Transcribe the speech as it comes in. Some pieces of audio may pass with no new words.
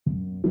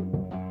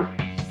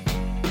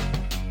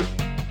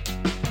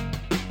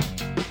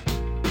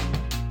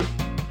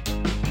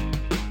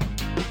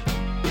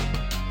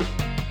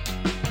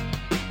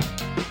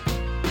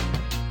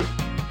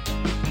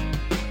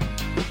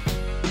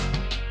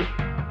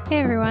Hey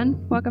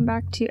everyone, welcome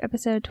back to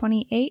episode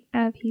 28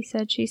 of He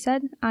Said, She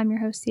Said. I'm your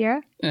host,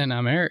 Sierra. And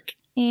I'm Eric.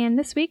 And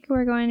this week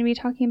we're going to be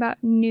talking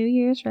about New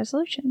Year's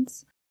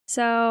resolutions.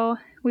 So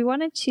we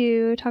wanted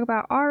to talk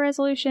about our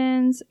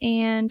resolutions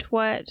and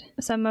what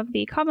some of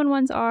the common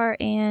ones are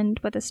and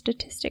what the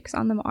statistics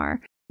on them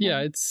are. Yeah,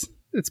 it's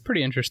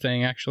pretty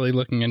interesting actually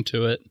looking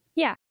into it.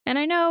 Yeah, and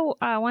I know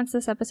once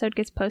this episode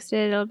gets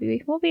posted,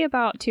 we'll be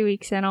about 2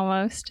 weeks in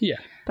almost. Yeah.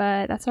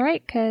 But that's all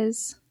right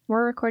because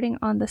we're recording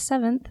on the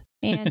 7th.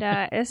 And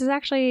this is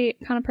actually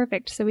kind of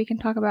perfect so we can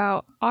talk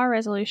about our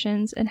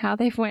resolutions and how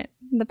they've went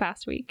the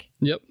past week.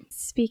 Yep.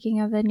 Speaking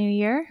of the new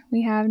year,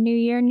 we have New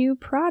Year, new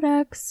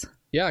products.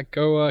 Yeah,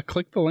 go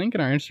click the link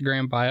in our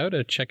Instagram bio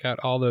to check out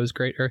all those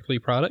great Earthly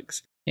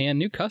products. And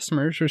new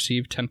customers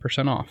receive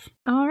 10% off.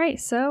 All right,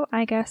 so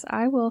I guess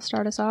I will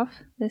start us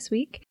off this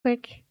week.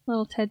 Quick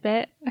little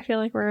tidbit. I feel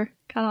like we're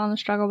kind of on the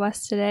struggle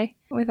bus today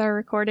with our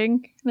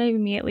recording. Maybe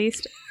me at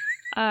least.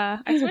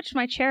 I switched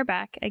my chair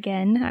back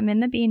again. I'm in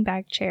the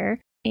beanbag chair.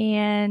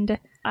 And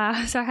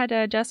so I had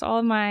to adjust all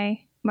of my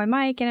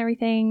mic and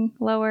everything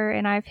lower,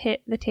 and I've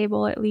hit the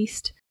table at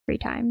least 3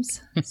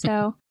 times.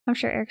 So I'm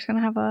sure Eric's going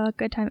to have a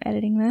good time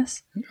editing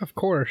this. Of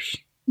course.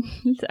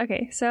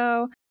 Okay,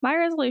 so my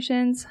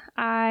resolutions,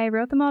 I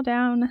wrote them all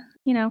down.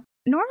 You know,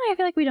 normally I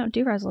feel like we don't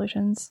do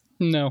resolutions.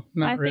 No,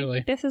 not I really.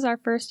 think this is our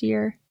first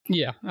year.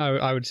 Yeah,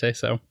 I would say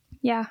so.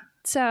 Yeah.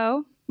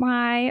 So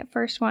my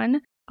first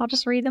one, I'll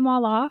just read them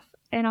all off.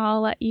 And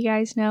I'll let you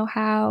guys know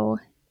how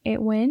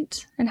it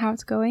went and how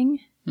it's going.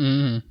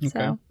 Okay.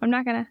 So I'm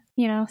not going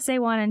to, say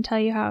one and tell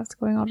you how it's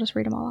going. I'll just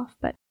read them all off.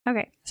 But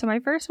okay. So my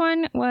first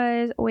one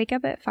was wake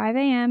up at 5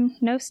 a.m.,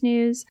 no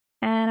snooze,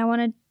 and I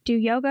want to do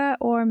yoga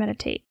or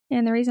meditate.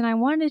 And the reason I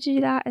wanted to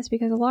do that is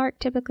because Lark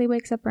typically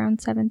wakes up around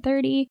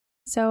 7:30.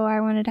 So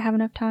I wanted to have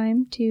enough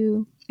time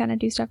to kind of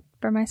do stuff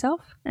for myself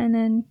and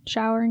then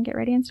shower and get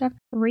ready and stuff.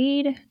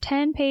 Read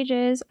 10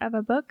 pages of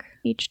a book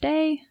each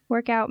day,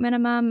 work out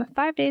minimum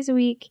 5 days a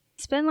week,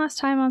 spend less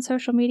time on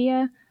social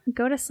media,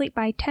 go to sleep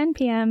by 10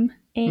 p.m.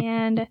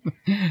 and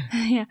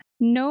yeah,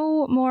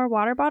 no more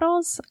water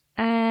bottles.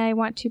 I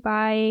want to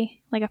buy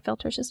like a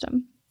filter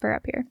system for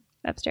up here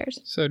upstairs.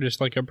 So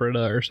just like a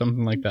Brita or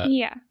something like that.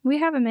 Yeah, we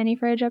have a mini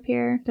fridge up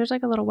here. There's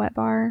like a little wet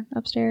bar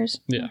upstairs.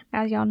 Yeah.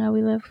 As y'all know,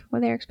 we live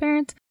with Eric's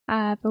parents.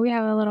 But we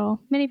have a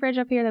little mini fridge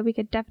up here that we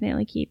could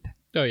definitely keep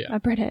a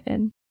Brita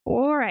in.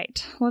 All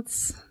right,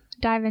 let's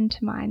dive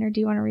into mine. Or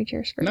do you want to read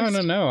yours first?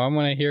 No. I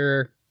want to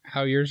hear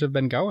how yours have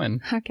been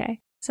going.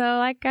 Okay. So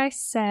like I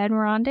said,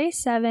 we're on day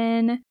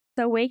 7.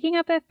 So waking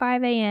up at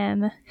 5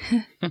 a.m.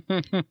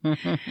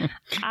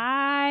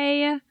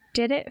 I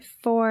did it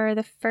for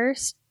the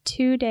first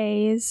 2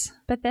 days.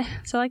 But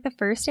the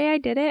first day I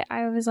did it,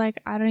 I was like,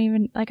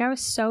 I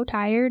was so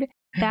tired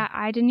that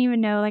I didn't even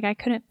know, I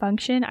couldn't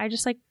function. I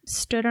just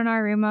stood in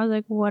our room. I was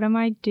like, what am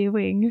I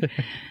doing?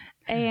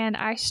 And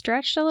I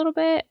stretched a little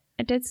bit.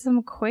 I did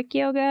some quick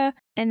yoga,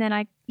 and then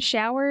I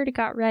showered,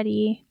 got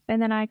ready,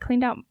 and then I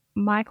cleaned out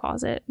my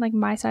closet,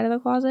 my side of the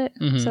closet.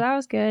 Mm-hmm. So that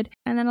was good.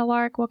 And then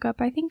Alaric woke up,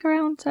 I think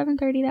around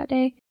 7:30 that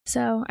day.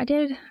 So I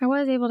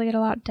was able to get a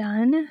lot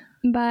done,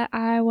 but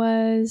I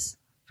was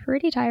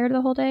pretty tired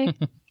the whole day.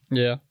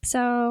 Yeah.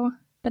 So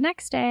the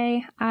next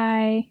day,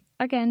 I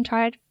again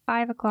tried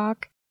 5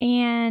 o'clock.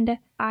 And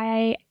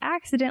I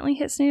accidentally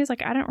hit snooze. I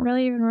don't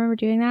really even remember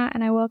doing that.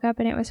 And I woke up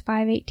and it was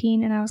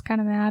 5:18 and I was kind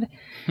of mad.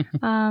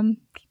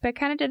 But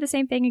kind of did the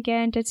same thing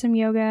again, did some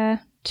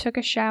yoga, took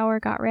a shower,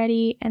 got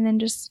ready, and then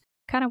just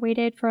kind of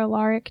waited for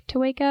Alaric to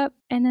wake up.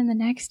 And then the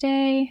next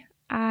day,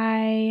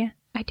 I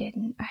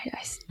didn't.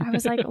 I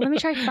was like, let me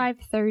try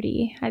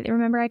 5:30. I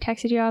remember I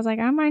texted you. I was like,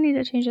 I might need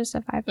to change this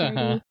to 5:30.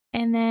 Uh-huh.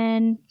 And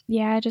then,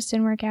 yeah, it just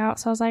didn't work out.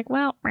 So I was like,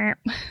 well,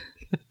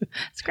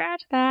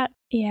 scratch that.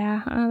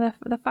 Yeah,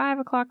 the 5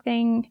 o'clock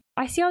thing.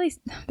 I see all these.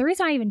 The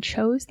reason I even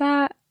chose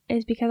that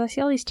is because I see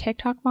all these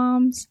TikTok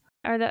moms.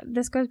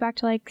 This goes back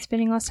to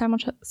spending less time on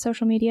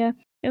social media.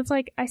 It's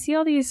I see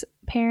all these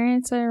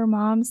parents or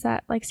moms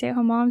that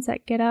stay-at-home moms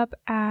that get up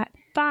at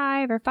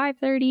 5 or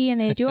 5:30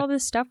 and they do all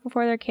this stuff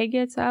before their kid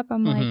gets up.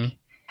 I'm like,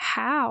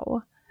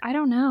 how? I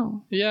don't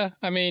know. Yeah,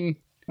 I mean,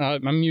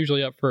 I'm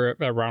usually up for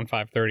around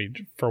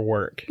 5:30 for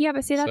work. Yeah,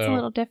 but see, that's a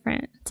little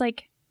different. It's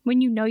when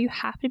you know you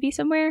have to be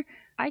somewhere,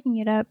 I can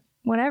get up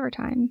whatever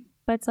time.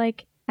 But it's I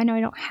know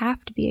I don't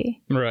have to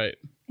be. Right.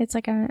 It's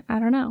I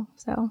don't know.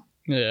 So.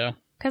 Yeah.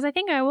 Because I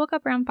think I woke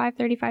up around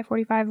 5:30,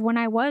 5:45 when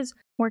I was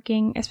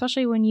working,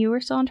 especially when you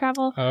were still in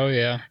travel. Oh,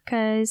 yeah.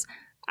 Because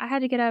I had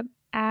to get up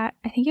at,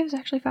 I think it was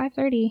actually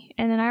 5:30.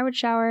 And then I would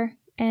shower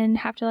and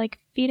have to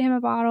feed him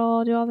a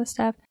bottle, do all this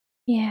stuff.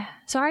 Yeah.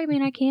 So I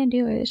mean, I can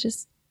do it. It's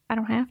just, I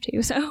don't have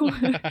to. So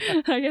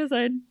I guess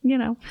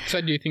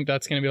So do you think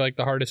that's going to be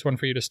the hardest one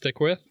for you to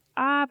stick with?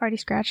 I've already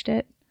scratched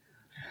it.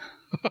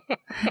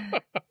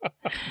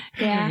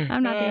 Yeah,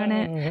 I'm not doing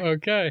it.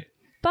 Okay.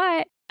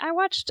 But I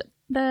watched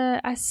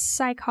a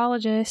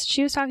psychologist.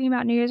 She was talking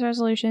about New Year's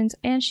resolutions,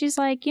 and she's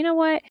like, you know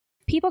what?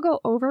 People go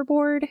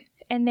overboard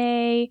and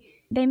they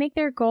they make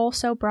their goal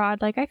so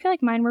broad. Like, I feel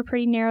like mine were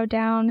pretty narrowed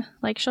down.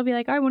 Like, she'll be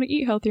like, I want to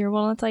eat healthier.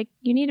 Well, it's like,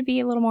 you need to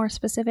be a little more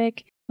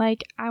specific.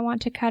 Like, I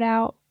want to cut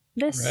out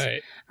this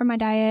from my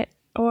diet,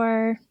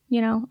 or,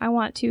 I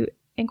want to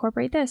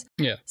incorporate this.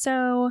 Yeah.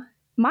 So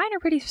mine are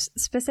pretty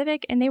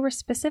specific, and they were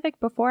specific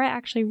before I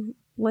actually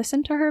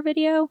listened to her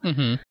video.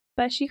 Mm-hmm.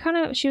 But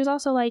she was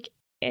also like,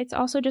 it's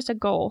also just a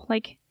goal.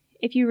 Like,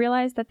 if you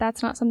realize that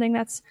that's not something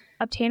that's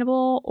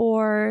obtainable,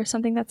 or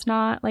something that's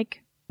not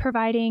like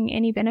providing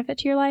any benefit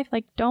to your life,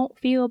 like, don't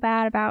feel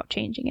bad about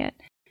changing it.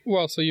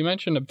 Well, so you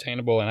mentioned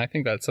obtainable, and I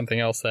think that's something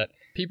else that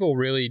people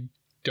really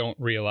don't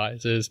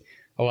realize is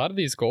a lot of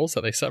these goals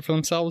that they set for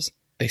themselves,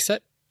 they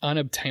set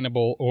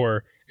unobtainable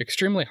or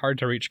extremely hard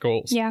to reach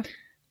goals. Yeah.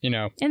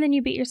 And then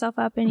you beat yourself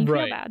up and you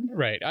feel bad.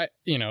 Right.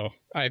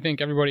 I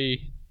think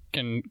everybody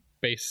can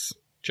base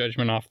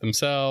judgment off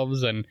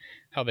themselves and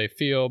how they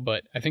feel,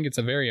 but I think it's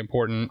very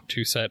important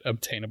to set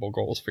obtainable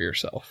goals for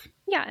yourself.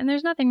 Yeah, and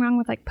there's nothing wrong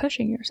with like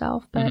pushing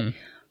yourself, but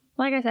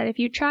like I said, if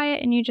you try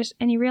it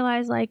and you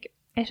realize like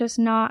it's just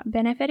not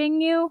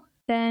benefiting you,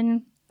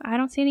 then I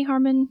don't see any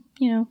harm in,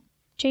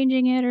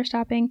 changing it or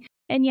stopping.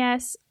 And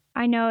yes,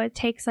 I know it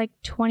takes like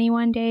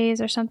 21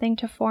 days or something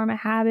to form a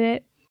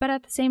habit, but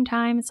at the same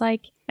time, it's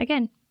like,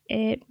 again,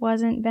 it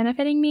wasn't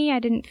benefiting me. I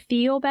didn't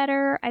feel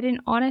better. I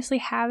didn't honestly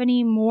have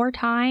any more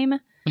time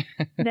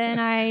than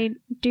I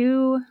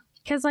do,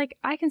 because like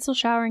I can still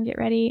shower and get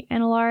ready,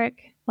 and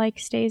Alaric like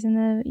stays in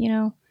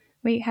the,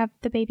 we have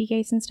the baby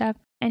gates and stuff,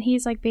 and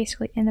he's like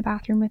basically in the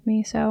bathroom with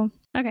me. So,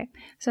 okay.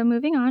 So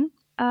moving on,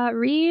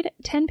 read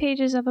 10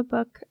 pages of a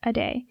book a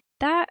day.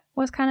 That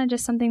was kind of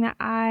just something that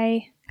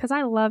because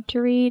I love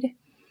to read.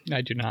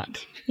 I do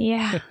not.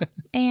 Yeah.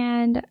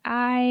 And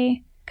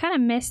I kind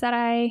of miss that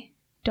I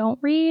don't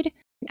read.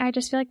 I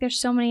just feel like there's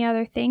so many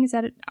other things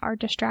that are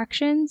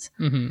distractions.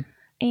 Mm-hmm.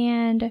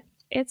 And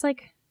it's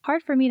like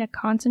hard for me to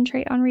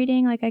concentrate on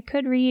reading. Like, I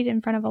could read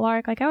in front of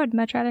Alaric. Like, I would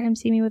much rather him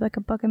see me with like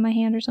a book in my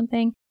hand or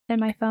something than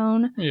my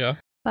phone. Yeah.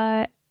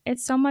 But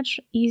it's so much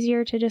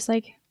easier to just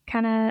like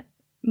kind of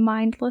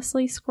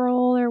mindlessly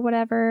scroll or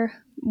whatever.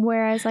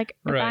 Whereas like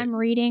if I'm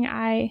reading,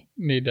 I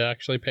need to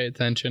actually pay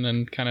attention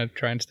and kind of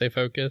try and stay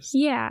focused.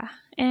 Yeah.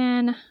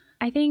 And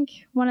I think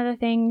one of the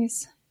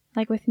things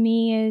like with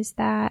me is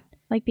that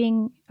like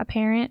being a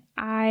parent,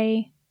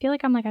 I feel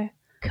like I'm like a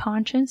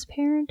conscious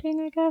parenting,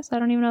 I guess. I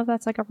don't even know if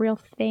that's like a real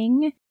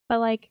thing, but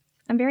like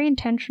I'm very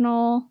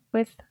intentional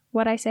with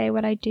what I say,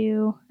 what I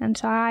do. And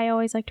so I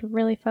always like to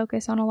really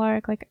focus on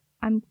Alaric. Like,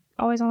 I'm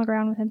always on the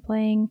ground with him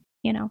playing,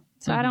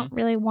 so I don't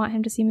really want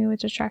him to see me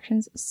with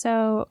distractions.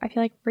 So I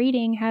feel like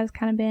reading has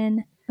kind of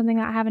been something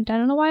that I haven't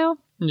done in a while.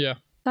 Yeah.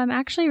 So I'm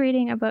actually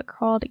reading a book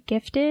called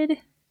Gifted,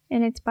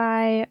 and it's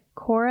by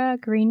Cora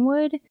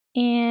Greenwood.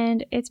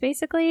 And it's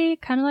basically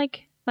kind of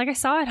like I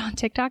saw it on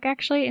TikTok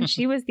actually, and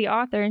she was the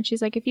author, and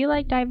she's like, if you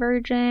like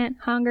Divergent,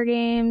 Hunger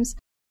Games,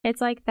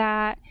 it's like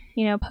that,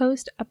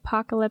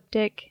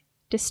 post-apocalyptic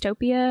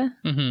dystopia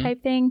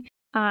type thing.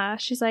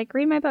 She's like,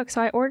 read my book.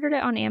 So I ordered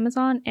it on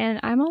Amazon, and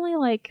I'm only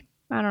like,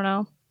 I don't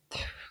know,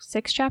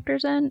 6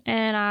 chapters in,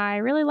 and I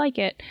really like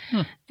it.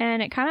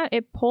 And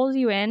it pulls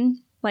you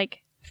in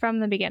like from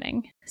the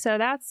beginning. So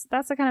that's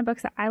the kind of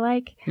books that I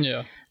like.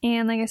 Yeah.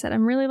 And like I said,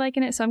 I'm really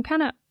liking it. So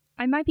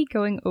I might be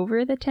going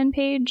over the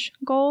 10-page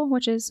goal,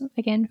 which is,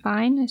 again,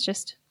 fine. It's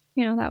just,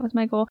 that was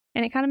my goal.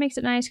 And it kind of makes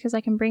it nice because I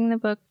can bring the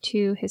book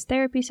to his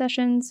therapy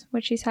sessions,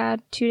 which he's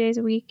had 2 days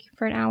a week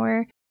for an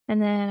hour.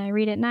 And then I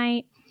read at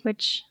night,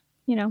 which,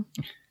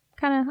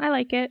 I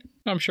like it.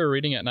 I'm sure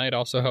reading at night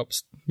also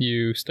helps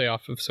you stay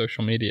off of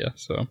social media,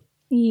 so.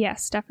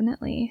 Yes,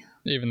 definitely.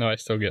 Even though I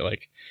still get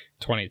like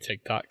 20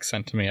 TikToks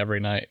sent to me every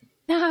night.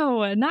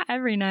 No, not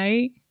every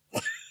night.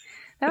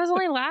 That was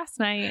only last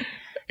night.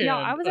 No,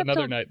 I was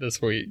another night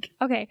this week.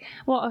 Okay.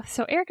 Well,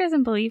 so Eric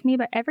doesn't believe me,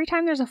 but every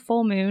time there's a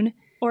full moon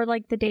or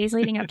like the days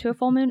leading up to a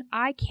full moon,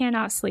 I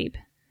cannot sleep.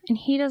 And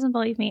he doesn't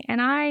believe me.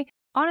 And I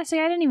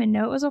didn't even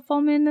know it was a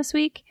full moon this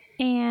week.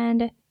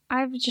 And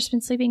I've just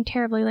been sleeping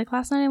terribly. Like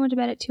last night I went to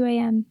bed at 2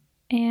 a.m.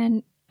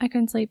 and I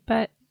couldn't sleep,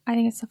 but I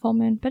think it's the full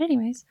moon. But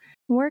anyways,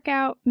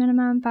 workout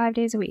minimum 5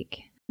 days a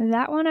week.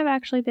 That one I've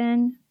actually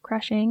been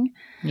crushing.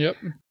 Yep.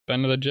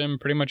 Been to the gym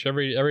pretty much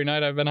every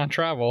night I've been on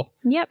travel.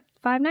 Yep.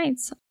 5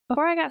 nights.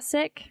 Before I got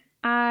sick,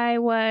 I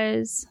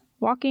was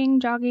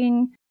walking,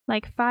 jogging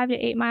like 5 to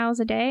 8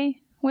 miles a day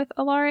with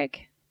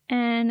Alaric,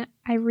 and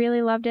I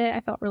really loved it.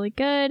 I felt really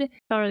good.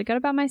 Felt really good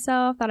about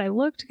myself. Thought I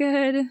looked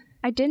good.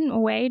 I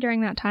didn't weigh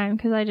during that time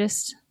because I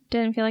just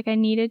didn't feel like I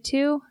needed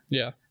to.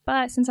 Yeah.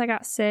 But since I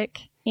got sick,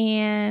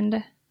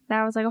 and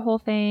that was like a whole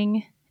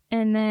thing,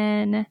 and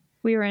then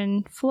we were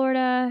in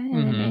Florida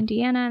and then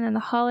Indiana, and then the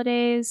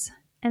holidays,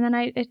 and then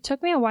it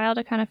took me a while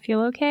to kind of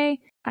feel okay.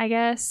 I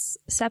guess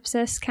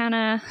sepsis kind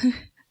of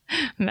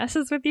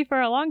messes with you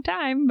for a long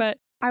time, but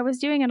I was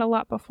doing it a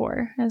lot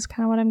before, is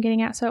kind of what I'm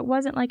getting at. So it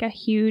wasn't like a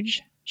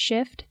huge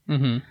shift,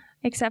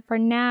 except for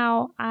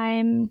now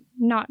I'm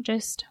not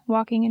just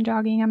walking and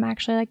jogging. I'm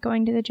actually like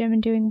going to the gym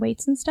and doing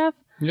weights and stuff.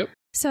 Yep.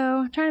 So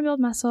I'm trying to build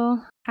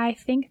muscle. I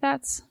think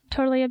that's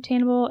totally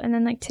obtainable. And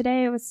then like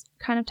today it was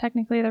kind of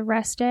technically the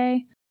rest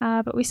day.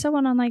 But we still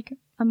went on like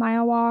a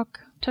mile walk,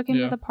 took him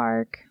to the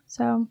park.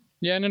 So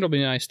yeah, and it'll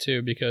be nice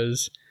too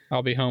because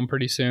I'll be home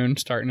pretty soon,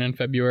 starting in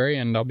February,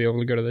 and I'll be able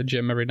to go to the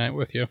gym every night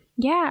with you.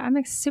 Yeah, I'm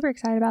super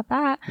excited about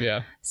that.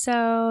 Yeah.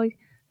 So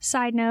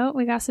side note,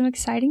 we got some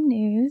exciting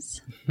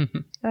news.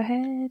 Go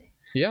ahead.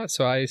 Yeah,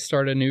 so I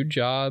start a new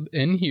job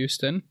in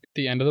Houston at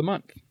the end of the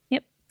month.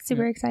 Yep,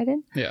 super excited.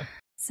 Yeah.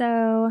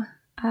 So,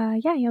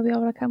 yeah, you'll be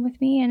able to come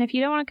with me. And if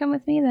you don't want to come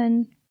with me,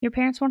 then your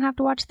parents won't have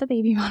to watch the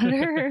baby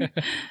monitor.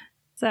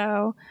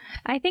 So,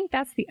 I think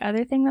that's the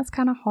other thing that's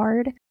kind of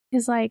hard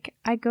is like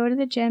I go to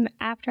the gym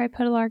after I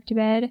put Alark to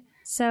bed.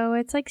 So,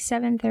 it's like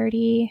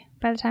 7:30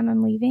 by the time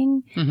I'm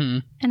leaving. Mm-hmm.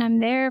 And I'm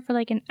there for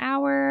like an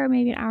hour,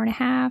 maybe an hour and a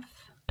half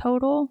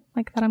total,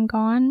 like that I'm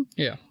gone.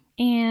 Yeah.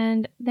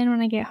 And then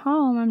when I get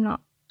home, I'm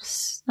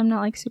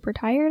not like super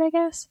tired, I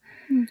guess.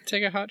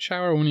 Take a hot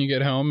shower when you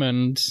get home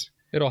and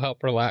it'll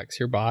help relax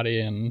your body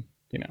and,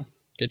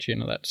 get you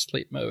into that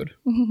sleep mode.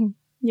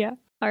 Yeah.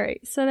 All right.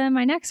 So then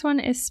my next one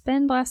is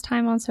spend less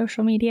time on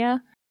social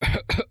media.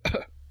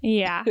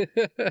 Yeah.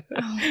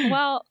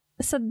 Well,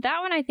 so that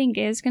one I think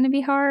is going to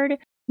be hard,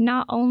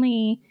 not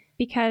only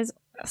because,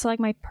 so like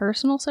my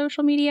personal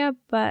social media,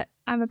 but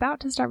I'm about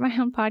to start my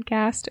own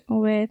podcast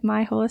with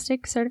my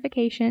holistic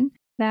certification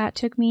that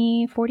took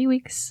me 40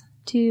 weeks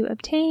to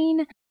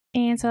obtain.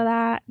 And so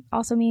that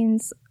also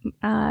means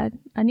a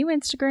new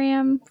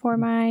Instagram for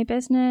my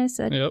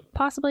business,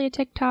 possibly a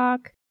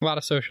TikTok. A lot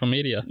of social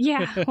media.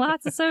 Yeah,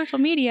 lots of social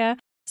media.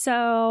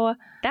 So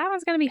that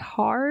one's going to be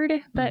hard,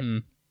 but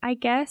I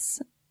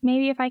guess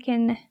maybe if I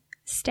can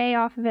stay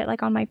off of it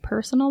like on my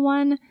personal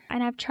one.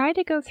 And I've tried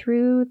to go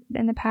through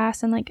in the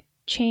past and like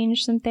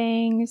change some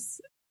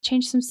things,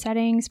 change some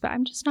settings, but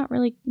I'm just not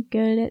really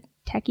good at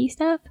techie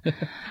stuff.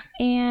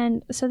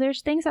 And so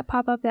there's things that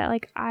pop up that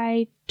like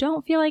I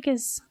don't feel like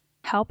is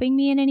helping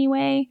me in any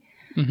way,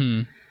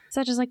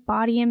 such as like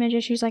body image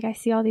issues. Like I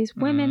see all these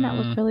women that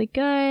look really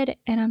good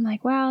and I'm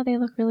like, wow, they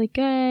look really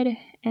good,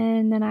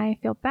 and then I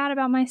feel bad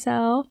about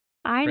myself.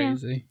 I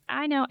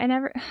know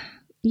and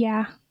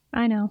yeah,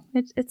 I know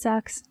it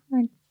sucks.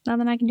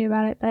 Nothing I can do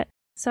about it, but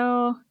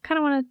so kind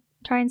of want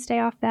to try and stay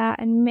off that,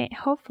 and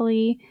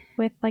hopefully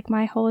with like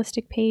my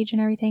holistic page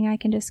and everything, I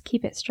can just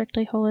keep it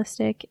strictly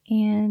holistic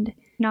and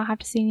not have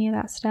to see any of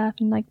that stuff,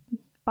 and like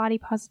body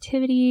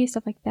positivity,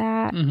 stuff like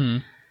that.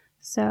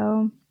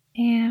 So,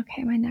 and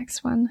okay, my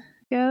next one,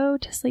 go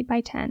to sleep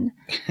by 10.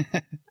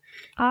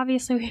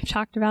 Obviously, we've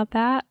talked about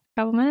that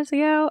a couple minutes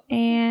ago,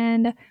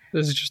 and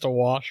this is just a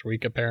wash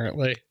week,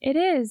 apparently. It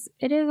is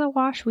a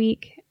wash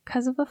week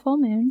because of the full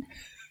moon.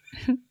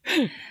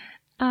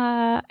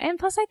 And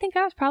plus, I think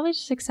I was probably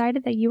just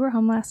excited that you were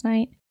home last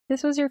night.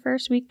 This was your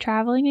first week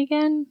traveling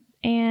again,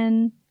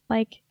 and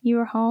like you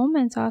were home,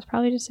 and so I was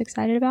probably just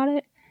excited about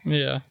it.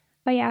 Yeah.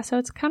 But yeah, so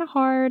it's kind of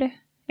hard.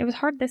 It was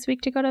hard this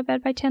week to go to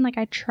bed by 10. Like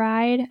I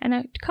tried, and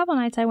a couple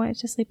nights I went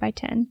to sleep by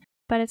 10.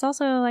 But it's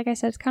also, like I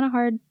said, it's kind of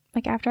hard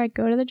like after I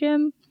go to the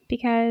gym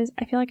because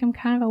I feel like I'm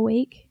kind of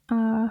awake.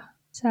 And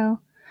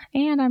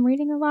I'm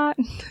reading a lot.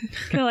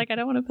 Feel like I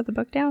don't want to put the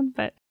book down,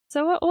 but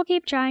so we'll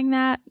keep trying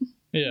that.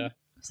 Yeah.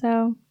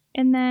 So,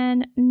 and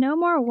then no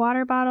more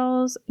water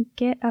bottles,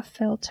 get a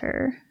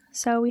filter.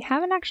 So we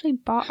haven't actually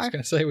bought I was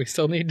going to say, we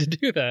still need to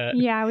do that.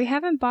 Yeah, we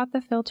haven't bought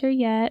the filter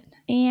yet.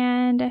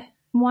 And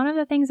one of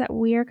the things that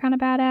we're kind of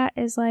bad at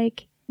is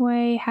like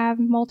we have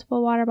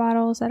multiple water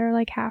bottles that are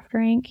like half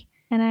drink.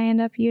 And I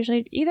end up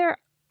usually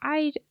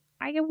I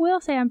will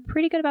say I'm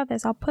pretty good about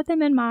this. I'll put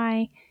them in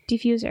my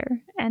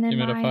diffuser and then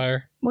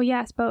humidifier. Well,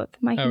 yes, both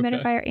my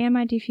humidifier and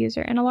my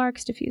diffuser and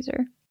Alark's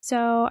diffuser.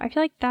 So I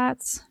feel like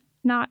that's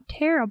not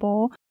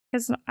terrible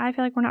because I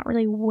feel like we're not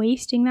really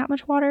wasting that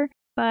much water.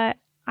 But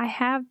I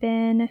have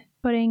been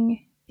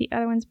putting the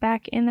other ones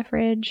back in the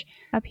fridge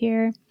up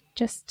here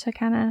just to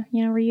kind of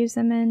reuse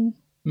them in.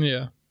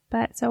 Yeah.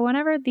 But so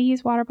whenever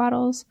these water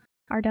bottles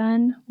are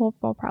done, we'll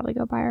probably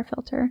go buy our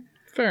filter.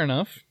 Fair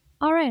enough.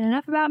 All right,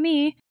 enough about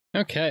me.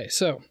 Okay,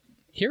 so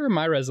here are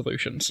my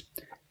resolutions.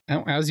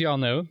 Now, as you all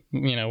know,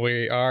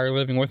 we are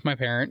living with my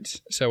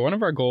parents. So one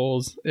of our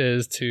goals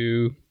is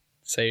to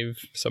save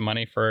some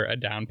money for a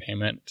down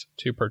payment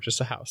to purchase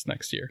a house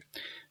next year.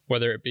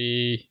 Whether it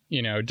be,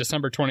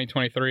 December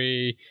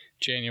 2023,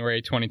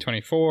 January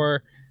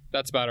 2024,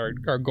 that's about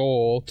our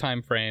goal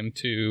time frame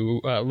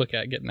to look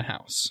at getting a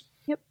house.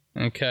 Yep.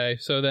 Okay,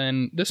 so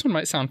then this one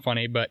might sound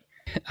funny, but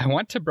I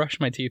want to brush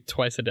my teeth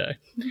twice a day.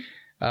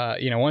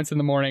 Once in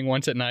the morning,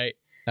 once at night.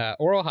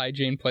 Oral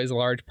hygiene plays a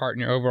large part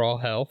in your overall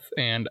health,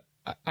 and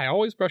I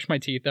always brush my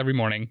teeth every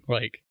morning.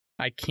 Like,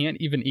 I can't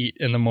even eat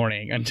in the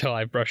morning until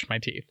I've brushed my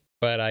teeth.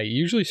 But I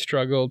usually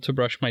struggle to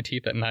brush my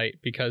teeth at night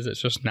because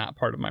it's just not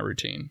part of my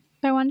routine.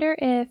 I wonder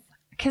if,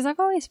 because I've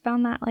always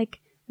found that like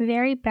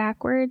very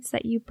backwards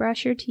that you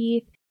brush your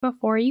teeth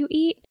before you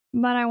eat,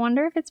 but I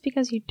wonder if it's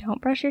because you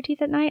don't brush your teeth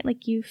at night,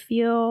 like you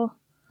feel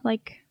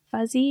like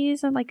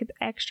fuzzies and like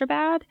extra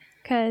bad,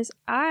 because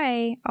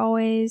I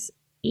always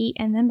eat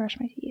and then brush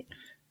my teeth.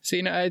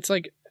 See, it's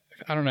like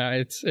I don't know.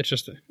 It's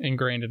just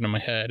ingrained into my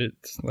head.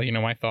 It's like, you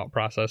know, my thought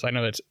process. I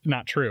know that's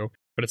not true,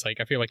 but it's like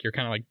I feel like you're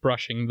kind of like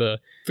brushing the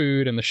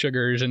food and the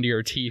sugars into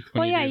your teeth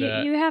when you do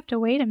that. You have to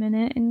wait a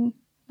minute and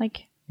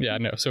like. Yeah,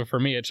 no. So for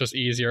me, it's just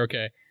easier.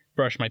 Okay,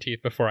 brush my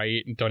teeth before I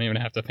eat and don't even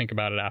have to think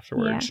about it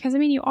afterwards. Yeah, because I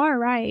mean, you are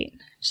right.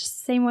 It's just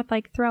the same with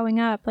like throwing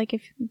up. Like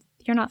if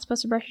you're not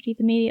supposed to brush your teeth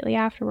immediately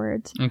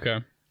afterwards. Okay.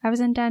 I was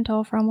in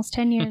dental for almost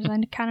 10 years. I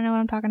kind of know what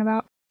I'm talking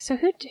about. So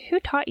who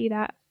taught you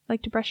that?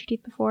 Like to brush your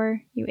teeth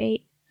before you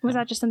ate? Was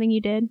that just something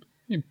you did?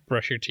 You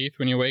brush your teeth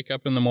when you wake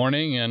up in the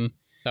morning, and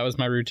that was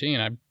my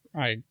routine.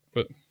 I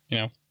you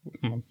know,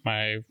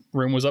 my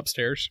room was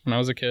upstairs when I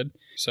was a kid,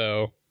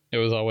 so it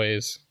was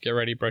always get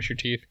ready, brush your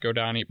teeth, go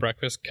down, eat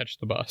breakfast, catch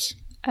the bus.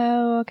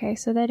 Oh, okay.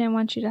 So they didn't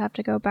want you to have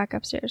to go back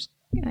upstairs,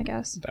 I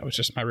guess. That was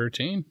just my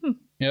routine.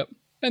 Yep.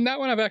 And that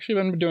one I've actually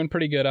been doing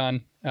pretty good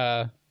on.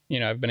 You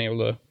know, I've been able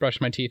to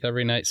brush my teeth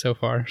every night so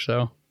far.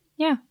 So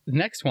yeah.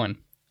 Next one,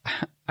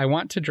 I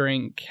want to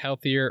drink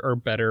healthier or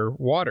better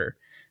water.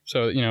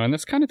 So, you know, and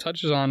this kind of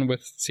touches on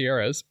with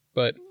Sierra's,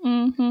 but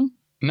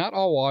not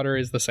all water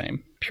is the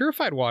same.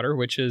 Purified water,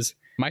 which is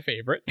my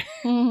favorite,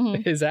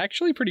 is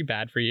actually pretty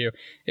bad for you.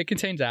 It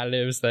contains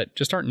additives that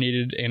just aren't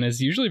needed and is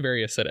usually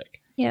very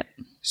acidic. Yep.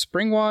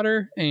 Spring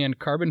water and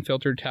carbon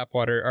filtered tap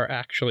water are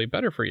actually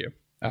better for you.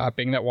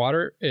 Being that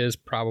water is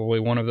probably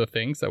one of the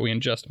things that we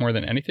ingest more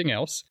than anything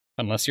else,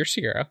 unless you're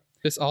Sierra.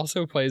 This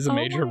also plays a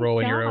major role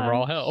in your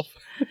overall health.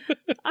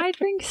 I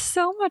drink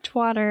so much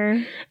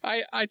water.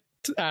 I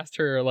asked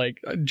her, like,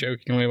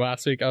 jokingly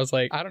last week, I was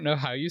like, I don't know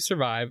how you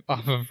survive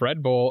off of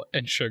Red Bull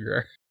and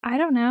sugar. I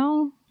don't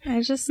know.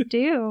 I just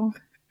do.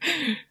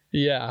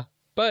 Yeah.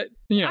 But,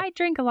 you know. I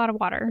drink a lot of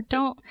water.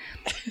 Don't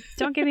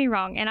get me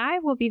wrong. And I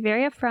will be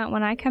very upfront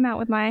when I come out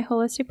with my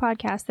holistic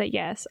podcast that,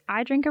 yes,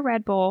 I drink a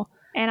Red Bull,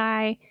 and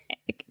I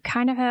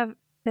kind of have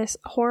this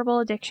horrible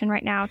addiction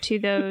right now to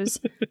those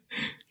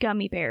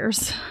gummy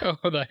bears. Oh,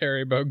 the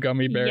Haribo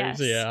gummy bears.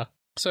 Yes. Yeah.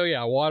 So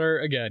yeah, water,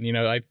 again, you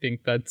know, I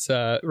think that's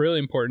really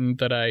important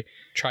that I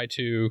try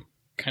to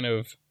kind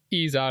of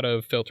ease out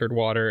of filtered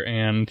water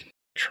and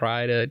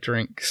try to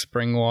drink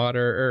spring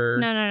water.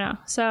 No.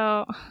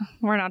 So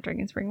we're not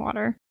drinking spring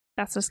water.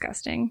 That's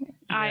disgusting.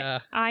 Yeah.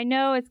 I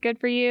know it's good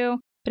for you,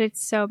 but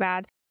it's so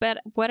bad. But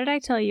what did I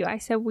tell you? I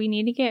said we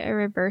need to get a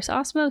reverse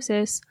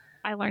osmosis.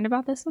 I learned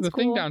about this in school. The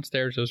thing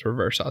downstairs is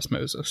reverse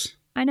osmosis.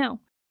 I know,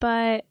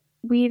 but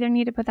we either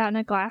need to put that in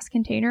a glass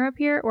container up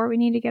here, or we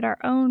need to get our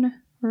own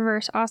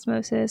reverse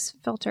osmosis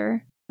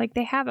filter. Like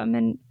they have them,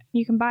 and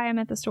you can buy them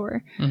at the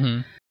store.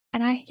 Mm-hmm.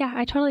 And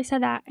I totally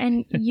said that.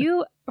 And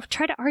you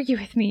tried to argue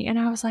with me, and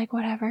I was like,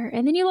 whatever.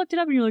 And then you looked it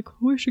up, and you're like,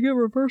 we should get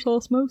reverse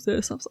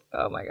osmosis. I was like,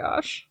 oh my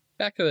gosh.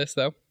 Back to this,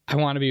 though. I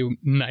want to be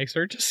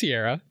nicer to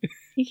Sierra.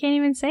 You can't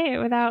even say it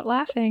without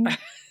laughing.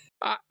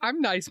 I'm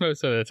nice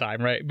most of the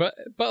time, right? But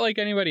like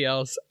anybody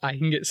else, I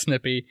can get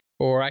snippy,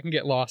 or I can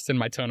get lost in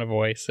my tone of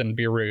voice and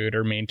be rude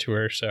or mean to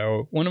her.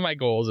 So one of my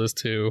goals is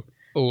to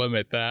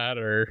limit that,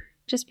 or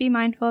just be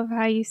mindful of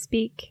how you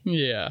speak.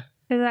 Yeah.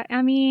 Because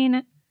I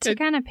mean, to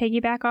kind of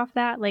piggyback off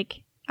that,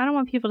 like, I don't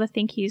want people to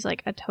think he's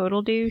like a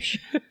total douche,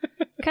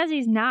 because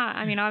he's not.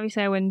 I mean,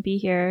 obviously I wouldn't be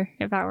here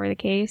if that were the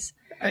case.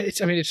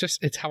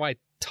 It's how I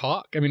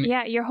talk. I mean,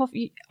 yeah,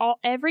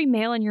 every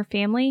male in your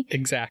family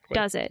exactly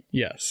does it.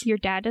 Yes. Your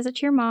dad does it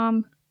to your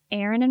mom.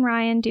 Aaron and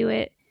Ryan do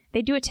it.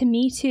 They do it to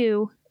me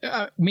too.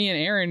 Me and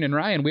Aaron and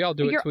Ryan, we all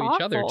do it to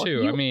each other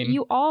too.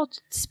 You all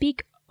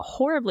speak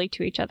horribly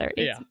to each other.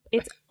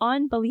 It's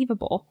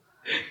unbelievable.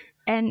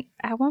 And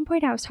at one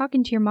point I was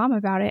talking to your mom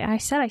about it, and I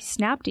said I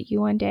snapped at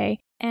you one day,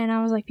 and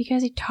I was like,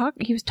 because he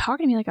was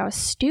talking to me like I was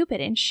stupid,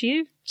 and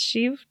she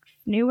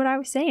knew what I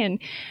was saying.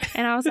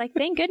 And I was like,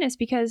 thank goodness,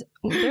 because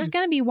there's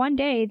going to be one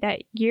day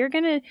that you're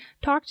going to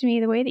talk to me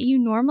the way that you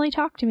normally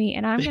talk to me,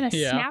 and I'm going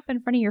to snap in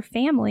front of your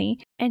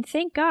family. And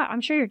thank God,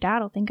 I'm sure your dad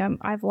will think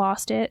I've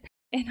lost it.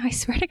 And I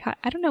swear to God,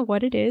 I don't know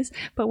what it is,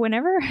 but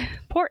whenever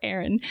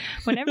Aaron's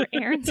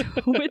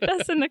with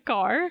us in the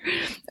car,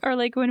 or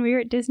like when we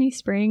were at Disney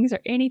Springs or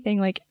anything,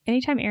 like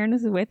anytime Aaron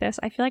is with us,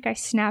 I feel like I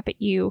snap at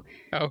you.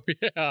 Oh,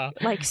 yeah.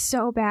 Like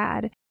so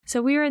bad.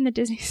 So we were in the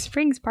Disney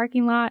Springs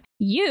parking lot.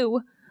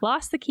 You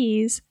lost the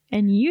keys,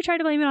 and you tried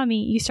to blame it on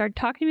me. You started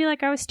talking to me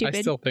like I was stupid.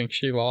 I still think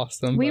she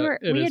lost them. We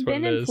had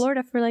been in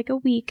Florida for like a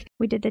week.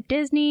 We did the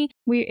Disney.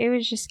 It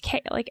was just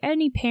like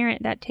any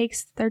parent that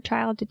takes their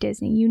child to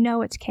Disney, you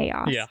know it's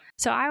chaos. Yeah.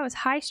 So I was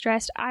high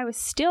stressed. I was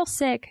still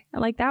sick.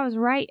 Like that was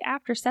right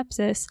after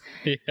sepsis.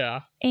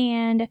 Yeah.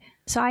 And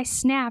so I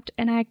snapped,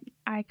 and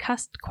I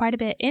cussed quite a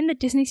bit in the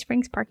Disney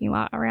Springs parking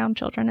lot around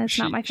children. It's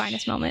not my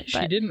finest moment.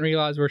 She didn't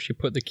realize where she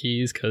put the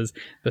keys because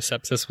the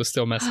sepsis was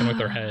still messing with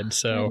her head.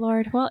 So good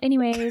Lord. Well,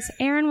 anyways,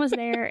 Aaron was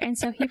there, and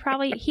so he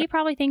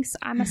probably thinks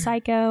I'm a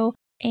psycho,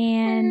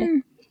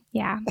 and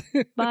yeah.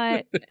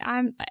 But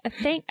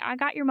I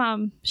got your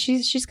mom.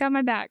 She's got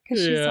my back,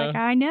 because she's like,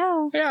 I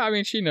know. Yeah, I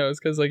mean, she knows,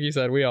 because like you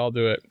said, we all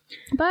do it.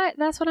 But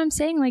that's what I'm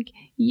saying. Like,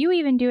 you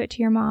even do it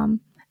to your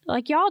mom.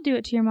 Like, y'all do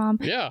it to your mom.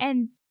 Yeah.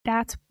 And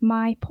that's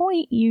my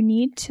point. You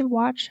need to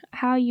watch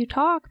how you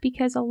talk,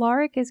 because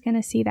Alaric is going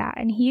to see that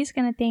and he's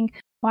going to think,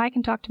 well, I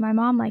can talk to my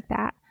mom like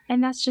that.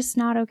 And that's just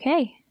not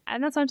okay.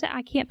 And that's what I'm saying.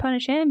 I can't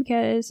punish him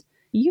because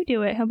you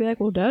do it. He'll be like,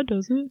 well, Dad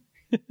does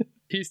it.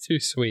 He's too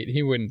sweet.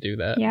 He wouldn't do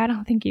that. Yeah, I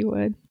don't think he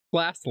would.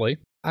 Lastly,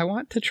 I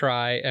want to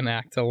try and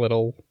act a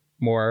little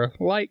more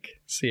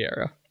like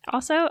Sierra.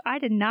 Also, I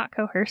did not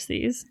coerce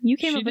these. You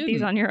came up with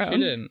these on your own. She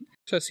didn't.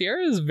 So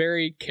Sierra is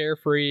very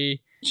carefree.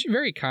 She's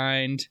very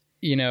kind.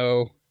 You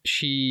know,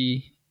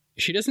 she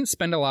doesn't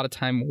spend a lot of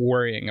time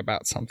worrying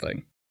about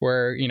something.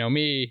 Where, you know,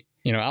 me,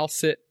 you know, I'll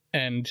sit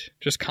and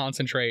just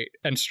concentrate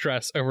and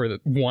stress over the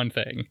one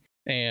thing.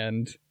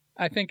 And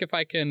I think if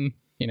I can,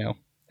 you know,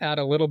 add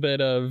a little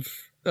bit of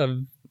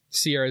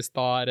Sierra's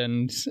thought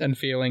and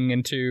feeling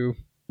into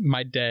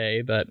my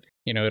day, that,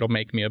 you know, it'll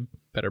make me a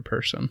better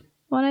person.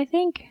 Well, I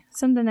think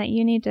something that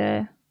you need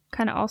to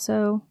kind of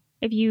also,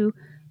 if you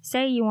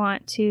say you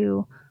want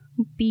to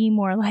be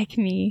more like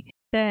me,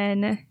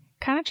 then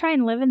kind of try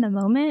and live in the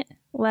moment.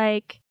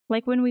 Like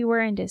when we were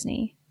in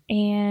Disney,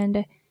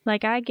 and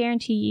like, I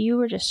guarantee you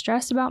were just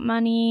stressed about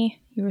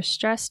money. You were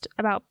stressed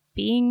about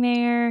being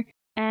there.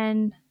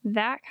 And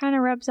that kind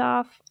of rubs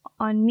off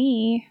on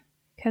me,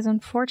 because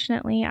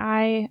unfortunately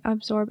I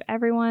absorb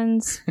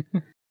everyone's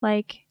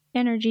like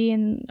energy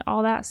and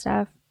all that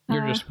stuff.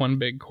 You're just one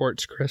big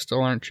quartz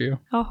crystal, aren't you?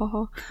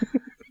 Oh,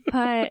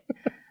 but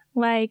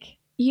like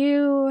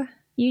you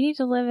need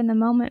to live in the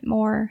moment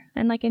more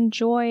and like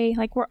enjoy,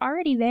 like, we're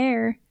already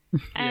there.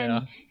 And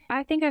Yeah.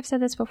 I think I've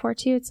said this before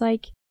too. It's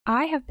like,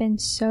 I have been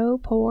so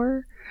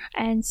poor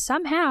and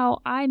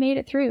somehow I made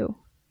it through.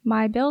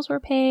 My bills were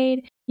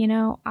paid. You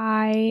know,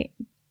 I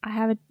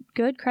have a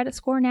good credit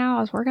score now.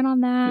 I was working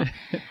on that.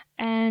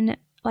 And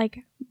like,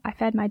 I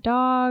fed my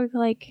dog.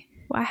 Like,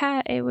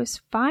 it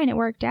was fine. It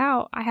worked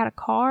out. I had a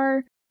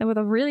car with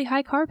a really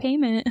high car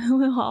payment.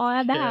 I'll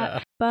add that.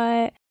 Yeah.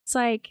 But it's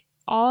like,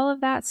 all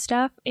of that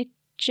stuff, it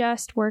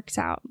just works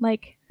out.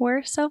 Like,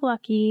 we're so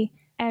lucky.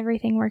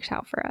 Everything works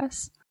out for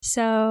us.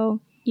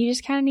 So you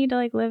just kind of need to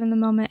like live in the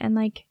moment, and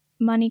like,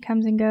 money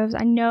comes and goes.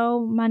 I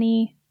know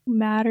money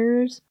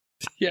matters.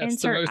 Yes,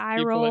 to most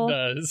people it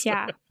does.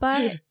 Yeah,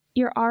 but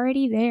you're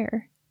already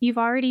there. You've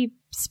already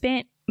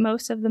spent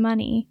most of the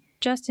money.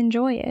 Just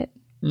enjoy it.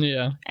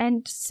 Yeah.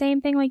 And same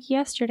thing like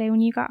yesterday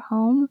when you got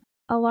home.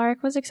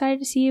 Alaric was excited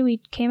to see you. We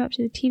came up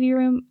to the TV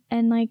room,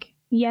 and like,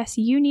 yes,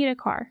 you need a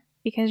car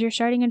because you're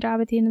starting a job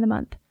at the end of the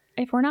month.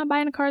 If we're not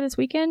buying a car this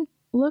weekend,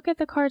 look at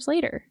the cars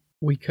later.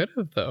 We could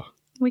have, though.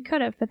 We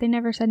could have, but they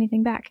never said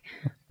anything back.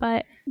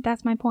 But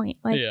that's my point.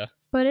 Like, Yeah.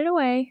 Put it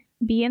away,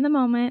 be in the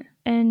moment,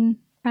 and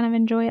kind of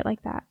enjoy it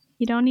like that.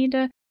 You don't need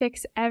to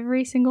fix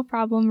every single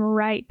problem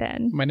right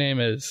then. My name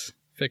is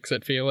Fix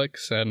It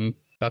Felix, and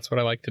that's what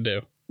I like to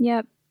do.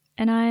 Yep.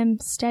 And I'm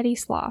Steady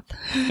Sloth.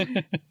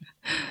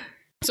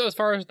 So as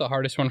far as the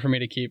hardest one for me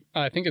to keep,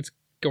 I think it's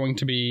going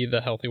to be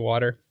the healthy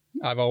water.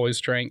 I've always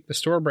drank the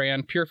store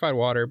brand purified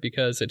water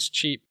because it's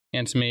cheap,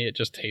 and to me it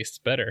just tastes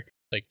better.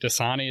 Like,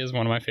 Dasani is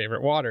one of my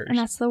favorite waters. And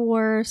that's the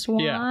worst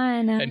one. Yeah.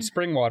 And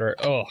spring water,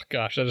 oh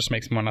gosh, that just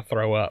makes me want to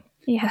throw up.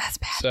 Yeah, that's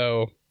bad.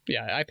 So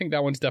yeah, I think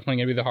that one's definitely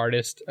going to be the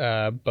hardest.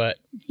 But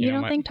you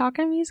don't think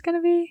talking to me is going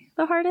to be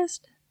the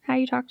hardest? How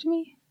you talk to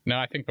me? No,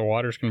 I think the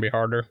water's going to be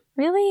harder.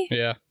 Really?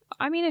 Yeah.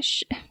 I mean,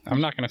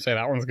 I'm not going to say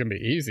that one's going to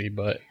be easy,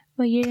 but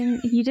well,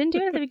 you didn't do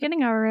it at the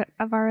beginning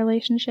of our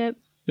relationship.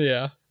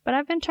 yeah. But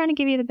I've been trying to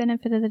give you the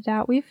benefit of the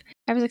doubt.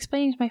 I was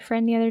explaining to my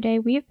friend the other day,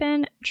 we've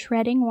been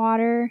treading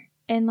water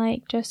and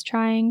like just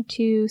trying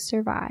to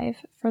survive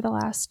for the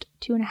last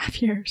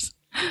 2.5 years.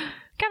 Kind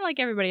of like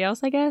everybody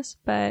else, I guess,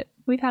 but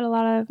we've had a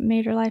lot of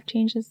major life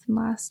changes in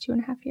the last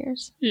 2.5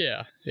 years.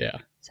 Yeah, yeah.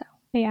 So,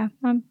 but yeah,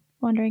 I'm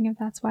wondering if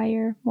that's why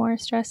you're more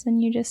stressed than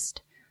you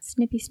just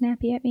snippy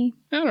snappy at me.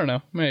 I don't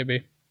know,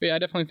 maybe. But yeah, I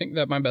definitely think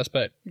that my best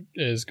bet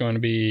is going to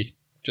be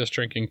just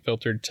drinking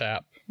filtered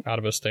tap out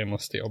of a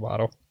stainless steel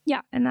bottle.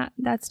 Yeah, and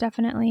that's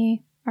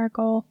definitely our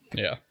goal.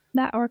 Yeah.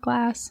 That or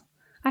glass.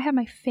 I have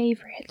my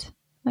favorite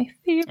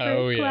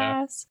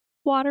glass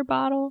water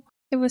bottle.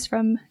 It was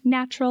from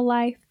Natural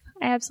Life.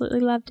 I absolutely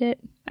loved it.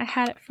 I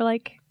had it for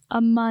like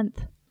a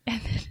month.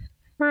 And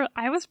then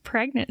I was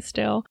pregnant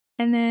still.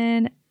 And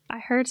then I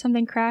heard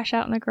something crash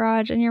out in the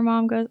garage and your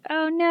mom goes,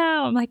 "Oh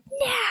no." I'm like,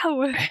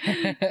 "No."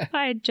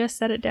 I had just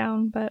set it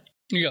down, but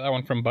You got that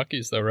one from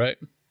Buc-ee's though, right?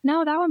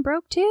 no, that one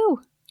broke too.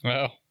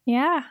 Oh.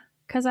 Yeah,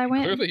 because I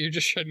went. Clearly you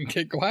just shouldn't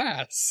get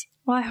glass.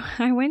 Well,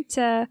 I went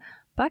to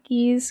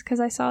Buc-ee's because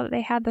I saw that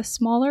they had the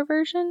smaller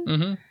version.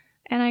 Mm-hmm.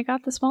 And I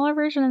got the smaller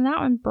version and that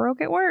one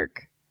broke at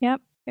work.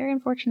 Yep, very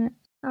unfortunate.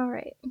 All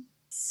right.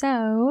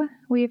 So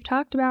we've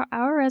talked about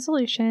our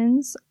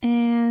resolutions,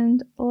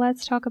 and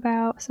let's talk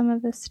about some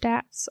of the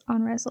stats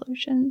on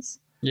resolutions.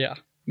 Yeah.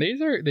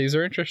 These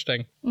are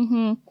interesting.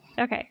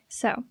 Okay,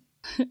 so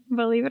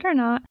believe it or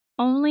not,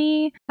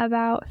 only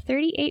about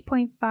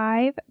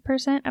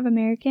 38.5% of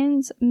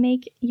Americans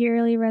make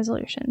yearly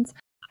resolutions.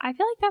 I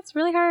feel like that's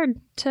really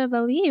hard to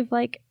believe.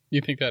 Like,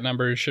 You think that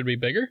number should be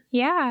bigger?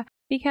 yeah,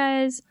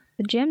 because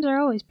the gyms are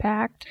always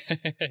packed.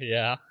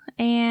 Yeah.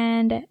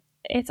 And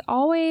it's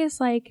always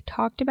like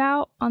talked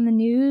about on the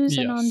news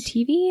and on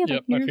TV.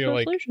 Yep, New I Year's feel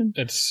resolution.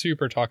 like it's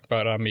super talked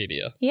about on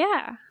media.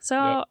 Yeah.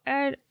 So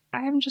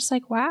I'm just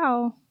like,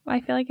 wow,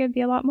 I feel like it'd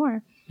be a lot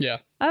more. Yeah.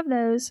 Of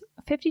those,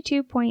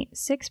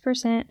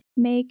 52.6%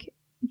 make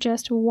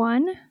just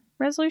one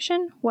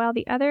resolution, while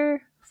the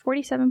other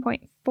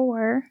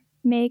 47.4%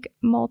 make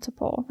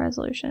multiple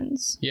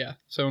resolutions. Yeah.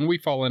 So when we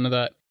fall into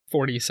that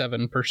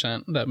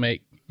 47% that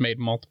made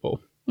multiple.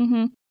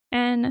 Mm-hmm.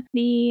 And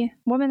the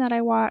woman that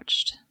I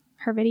watched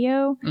her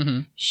video,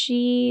 Mm-hmm.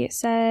 she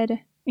said,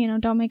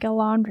 don't make a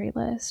laundry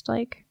list.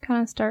 Like,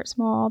 kind of start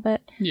small.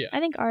 But Yeah. I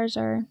think ours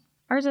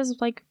is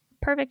like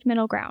perfect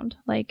middle ground,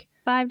 like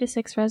 5 to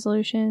 6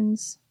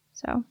 resolutions.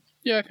 So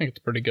Yeah, I think it's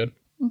pretty good.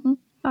 mm-hmm.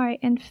 All right,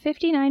 and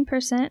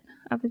 59%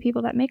 of the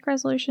people that make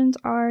resolutions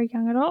are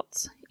young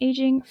adults,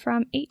 aging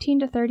from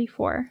 18 to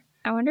 34.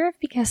 I wonder if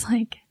because,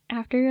 like,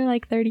 after you're,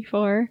 like,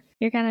 34,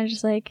 you're kind of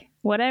just like,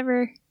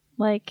 whatever,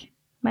 like,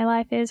 my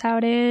life is how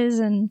it is,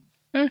 and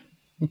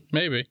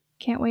Maybe.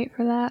 can't wait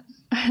for that.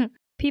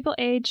 People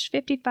aged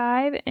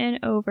 55 and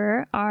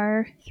over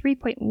are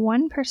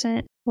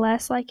 3.1%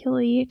 less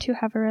likely to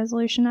have a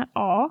resolution at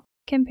all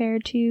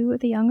compared to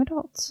the young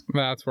adults.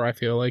 That's where I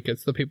feel like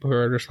it's the people who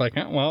are just like,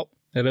 well,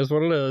 it is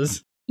what it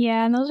is.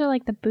 Yeah, and those are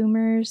like the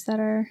boomers that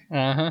are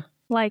Uh-huh.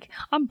 like,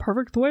 I'm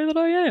perfect the way that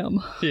I am.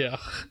 Yeah.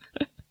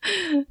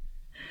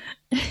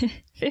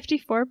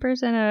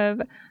 54%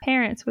 of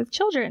parents with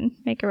children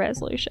make a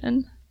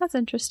resolution. That's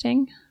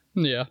interesting.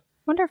 Yeah.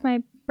 Wonder if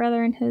my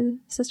brother and his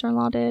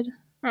sister-in-law did.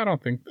 I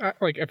don't think,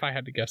 if I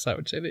had to guess, I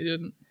would say they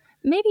didn't.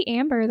 Maybe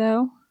Amber,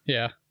 though.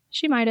 Yeah.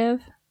 She might have.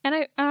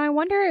 And I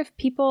wonder if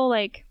people,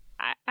 like,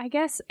 I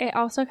guess it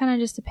also kind of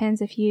just depends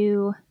if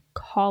you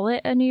call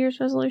it a New Year's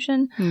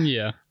resolution.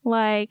 Yeah.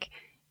 Like,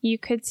 you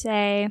could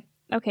say,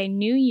 okay,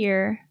 New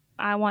Year,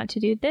 I want to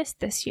do this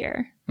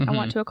year. Mm-hmm. I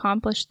want to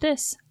accomplish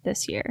this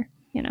year.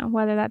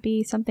 Whether that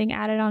be something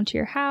added onto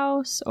your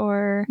house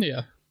or...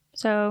 Yeah.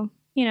 So,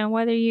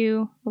 whether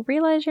you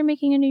realize you're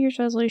making a New Year's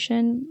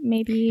resolution,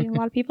 maybe a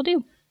lot of people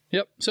do.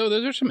 Yep. So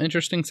those are some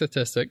interesting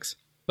statistics,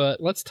 but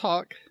let's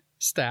talk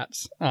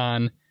stats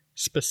on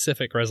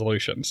specific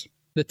resolutions.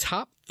 The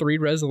top 3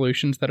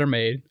 resolutions that are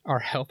made are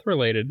health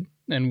related,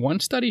 and one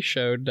study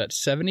showed that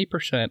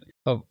 70%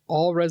 of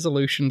all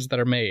resolutions that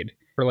are made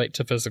relate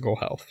to physical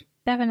health.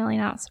 Definitely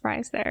not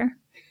surprised there.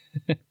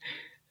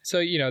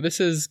 So, this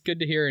is good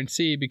to hear and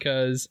see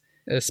because,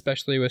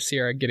 especially with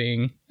Sierra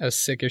getting as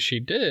sick as she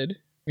did,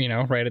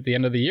 right at the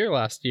end of the year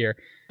last year,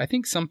 I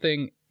think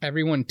something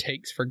everyone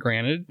takes for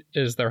granted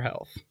is their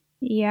health.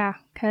 Yeah,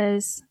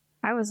 because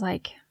I was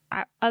like,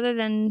 other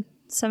than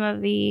some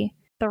of the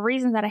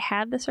reasons that I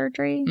had the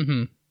surgery,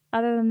 Mm-hmm.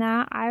 other than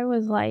that, I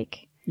was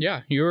like...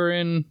 Yeah, you were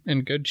in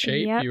good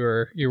shape. Yep.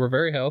 You were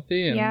very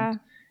healthy. And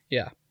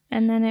yeah.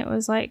 And then it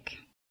was like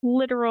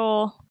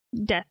literal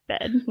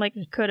deathbed, like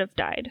could have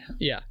died.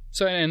 Yeah.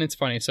 So, and it's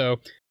funny. So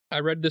I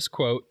read this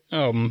quote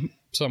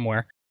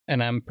somewhere,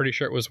 and I'm pretty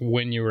sure it was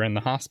when you were in the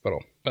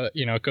hospital. But,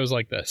 it goes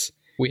like this.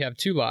 We have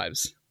 2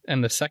 lives,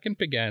 and the second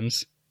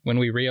begins when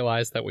we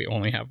realize that we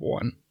only have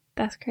one.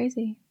 That's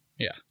crazy.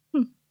 Yeah.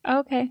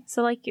 Okay.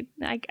 So like,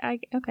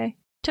 okay.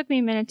 Took me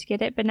a minute to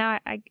get it, but now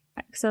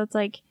so it's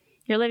like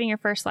you're living your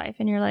first life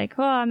and you're like,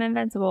 oh, I'm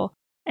invincible.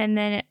 And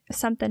then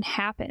something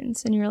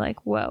happens and you're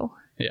like, whoa.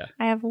 Yeah.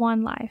 I have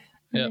one life.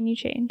 And Yep. then you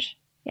change.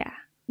 Yeah.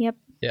 Yep.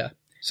 Yeah.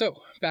 So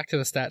back to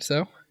the stats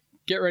though.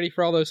 Get ready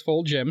for all those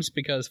full gyms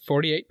because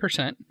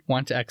 48%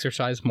 want to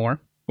exercise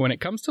more. When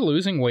it comes to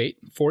losing weight,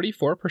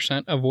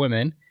 44% of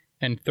women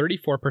and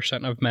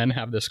 34% of men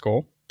have this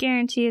goal.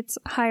 Guarantee it's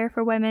higher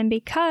for women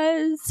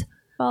because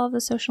of all of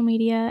the social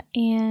media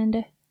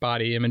and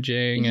Body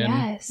imaging and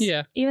yes.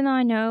 yeah. Even though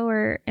I know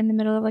we're in the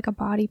middle of like a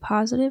body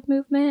positive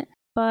movement,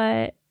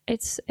 but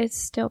it's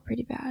still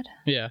pretty bad.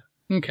 Yeah.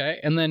 Okay.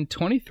 And then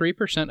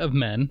 23% of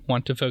men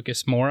want to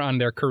focus more on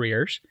their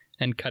careers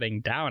and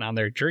cutting down on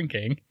their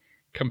drinking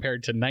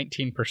compared to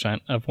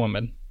 19% of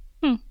women.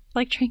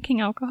 Like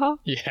drinking alcohol?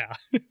 Yeah.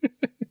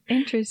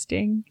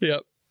 Interesting.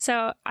 Yep.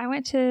 So I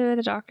went to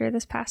the doctor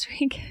this past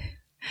week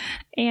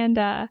and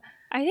I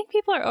think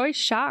people are always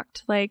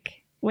shocked,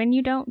 like when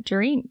you don't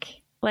drink.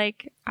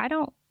 Like, I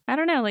don't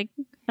know, like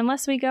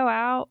unless we go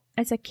out,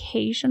 it's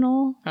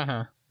occasional.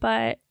 Uh-huh.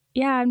 But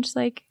yeah, I'm just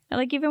like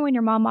even when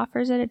your mom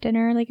offers it at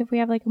dinner, like if we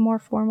have like a more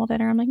formal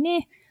dinner, I'm like,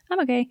 nah, I'm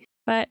okay.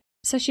 But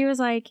so she was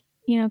like,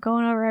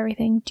 going over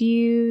everything. Do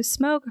you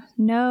smoke?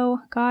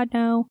 No. God,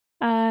 no.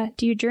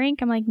 Do you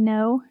drink? I'm like,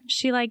 no.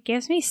 She like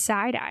gives me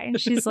side eye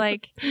and she's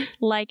like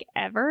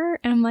ever?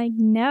 And I'm like,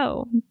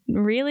 no,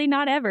 really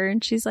not ever.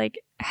 And she's like,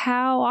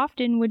 how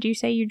often would you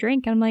say you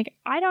drink? And I'm like,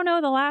 I don't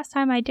know the last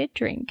time I did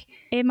drink.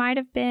 It might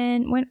have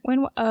been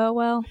when, oh,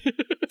 well,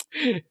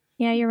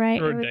 yeah, you're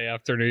right. Or day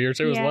after New Year's.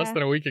 It was less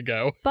than a week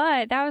ago.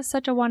 But that was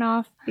such a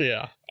one-off.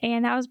 Yeah.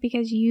 And that was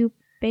because you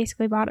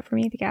basically bought it for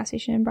me at the gas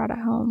station and brought it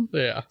home.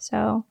 Yeah.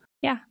 So,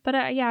 yeah. But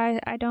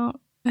I don't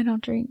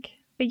drink.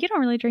 But you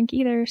don't really drink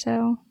either,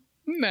 so.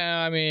 No,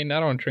 I mean, I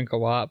don't drink a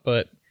lot,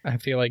 but I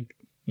feel like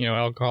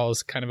alcohol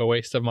is kind of a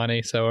waste of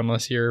money. So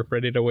unless you're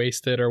ready to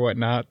waste it or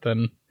whatnot,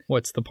 then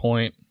what's the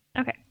point?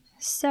 Okay.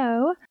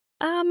 So,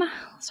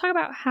 let's talk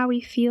about how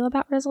we feel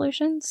about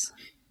resolutions.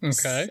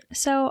 Okay.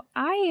 So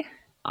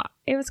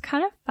it was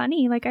kind of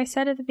funny. Like I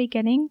said at the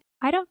beginning,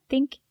 I don't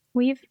think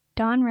we've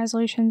done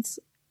resolutions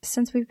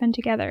since we've been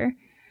together.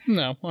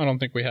 No, I don't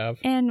think we have.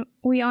 And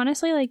we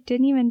honestly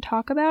didn't even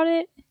talk about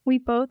it. We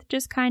both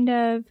just kind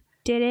of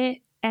did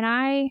it. And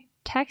I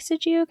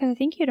texted you because I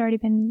think you'd already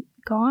been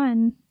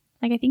gone.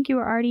 I think you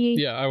were already...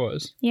 Yeah, I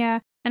was. Yeah.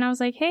 And I was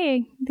like,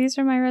 hey, these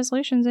are my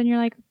resolutions. And you're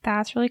like,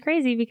 that's really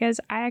crazy because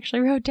I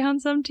actually wrote down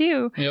some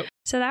too. Yep.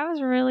 So that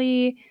was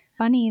really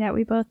funny that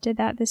we both did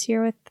that this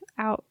year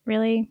without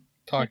really...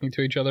 Talking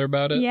to each other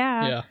about it?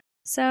 Yeah. Yeah.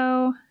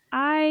 So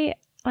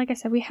like I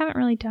said, we haven't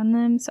really done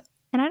them.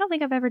 And I don't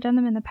think I've ever done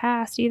them in the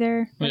past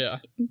either.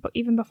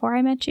 Even before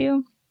I met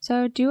you.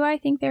 So do I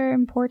think they're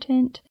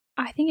important?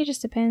 I think it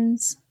just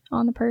depends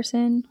on the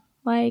person.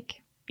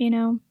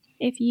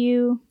 If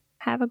you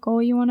have a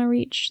goal you want to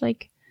reach,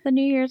 the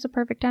new year is a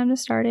perfect time to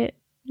start it.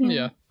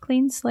 Yeah.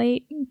 Clean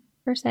slate,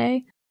 per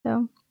se.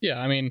 So. Yeah,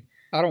 I mean,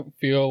 I don't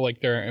feel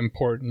like they're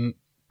important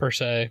per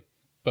se.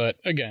 But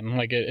again,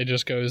 it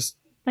just goes...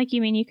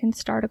 You mean you can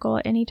start a goal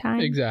at any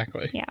time?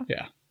 Exactly. Yeah.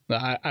 Yeah.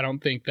 I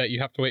don't think that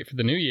you have to wait for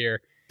the new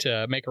year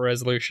to make a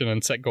resolution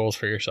and set goals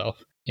for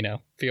yourself.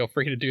 Feel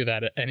free to do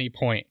that at any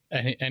point,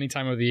 any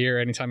time of the year,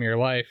 any time of your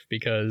life,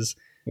 because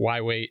why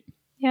wait?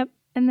 Yep.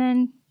 And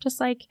then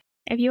just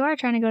if you are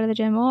trying to go to the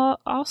gym, well,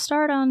 I'll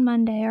start on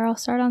Monday or I'll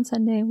start on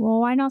Sunday.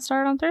 Well, why not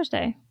start on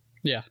Thursday?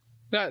 Yeah.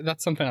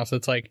 That's something else.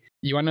 It's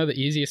you want to know the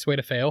easiest way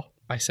to fail?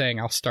 By saying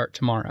I'll start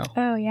tomorrow.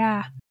 Oh,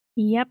 yeah.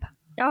 Yep.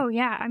 Oh,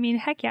 yeah. I mean,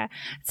 heck yeah.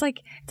 It's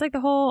like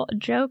the whole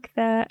joke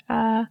that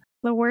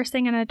the worst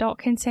thing an adult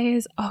can say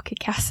is, I'll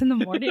kick ass in the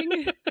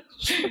morning.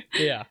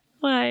 Yeah.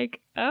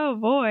 Oh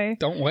boy.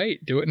 Don't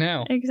wait. Do it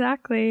now.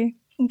 Exactly.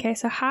 Okay,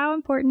 so how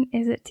important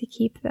is it to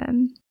keep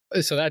them?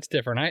 So that's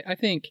different. I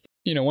think,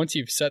 once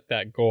you've set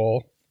that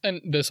goal,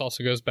 and this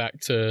also goes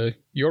back to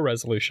your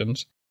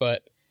resolutions,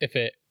 but if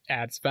it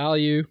adds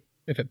value,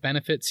 if it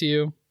benefits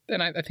you, then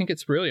I think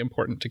it's really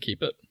important to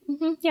keep it.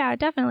 Mm-hmm. Yeah,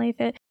 definitely.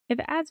 If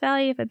it adds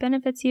value, if it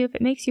benefits you, if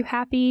it makes you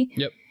happy,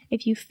 yep.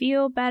 If you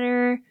feel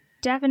better,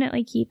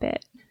 definitely keep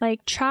it.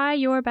 Try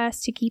your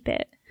best to keep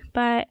it.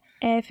 But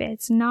if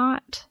it's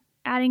not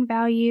adding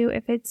value,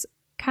 if it's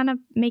kind of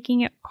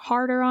making it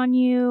harder on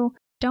you,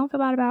 don't feel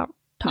bad about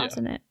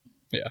tossing it.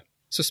 Yeah.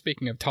 So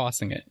speaking of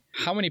tossing it,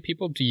 how many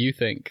people do you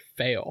think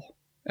fail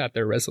at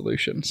their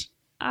resolutions?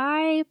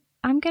 I'm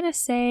going to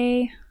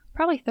say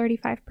probably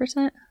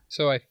 35%.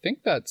 So I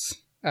think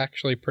that's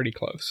actually pretty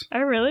close.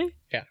 Oh, really?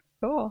 Yeah.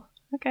 Cool.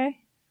 Okay.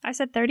 I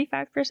said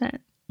 35%.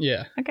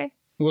 Yeah. Okay.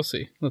 We'll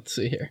see. Let's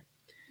see here.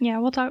 Yeah,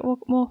 we'll talk.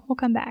 We'll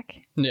come back.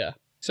 Yeah.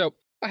 So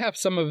I have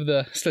some of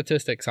the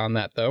statistics on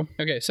that, though.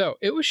 Okay, so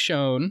it was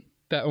shown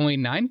that only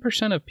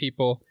 9% of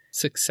people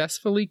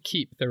successfully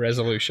keep their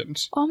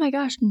resolutions. Oh my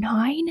gosh,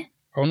 9?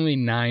 Only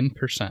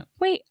 9%.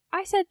 Wait,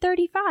 I said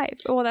 35.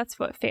 Well, that's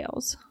what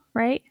fails,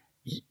 right?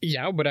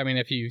 Yeah, but I mean,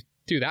 if you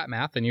do that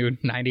math, then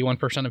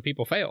 91% of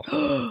people fail.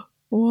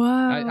 Whoa.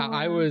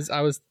 I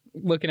was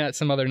looking at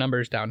some other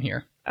numbers down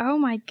here. Oh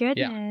my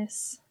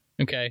goodness. Yeah.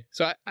 Okay,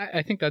 so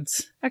I think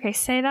that's... Okay,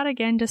 say that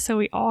again just so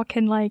we all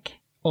can,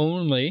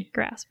 only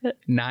grasp it.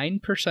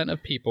 9%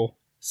 of people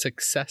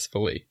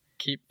successfully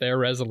keep their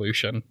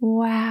resolution.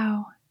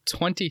 Wow.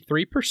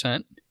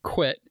 23%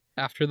 quit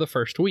after the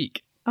first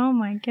week. Oh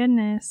my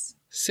goodness.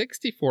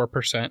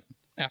 64%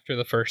 after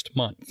the first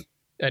month.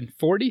 And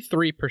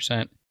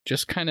 43%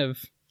 just kind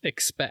of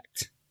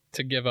expect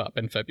to give up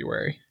in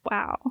February.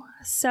 Wow.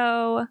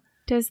 So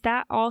does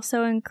that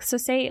also so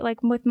say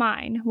with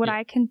mine, would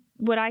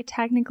I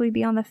technically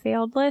be on the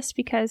failed list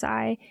because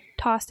I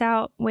tossed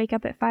out wake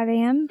up at 5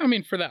 a.m.? I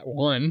mean, for that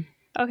one.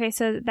 Okay,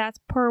 so that's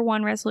per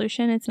one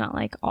resolution. It's not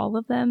all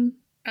of them.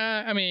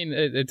 I mean,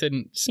 it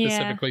didn't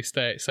specifically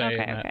say in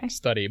that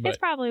study, but it's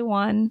probably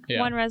one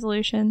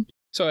resolution.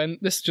 So, and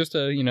this is just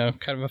a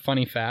kind of a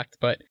funny fact,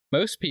 but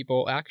most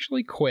people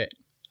actually quit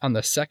on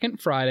the second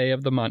Friday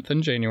of the month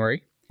in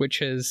January, which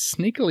has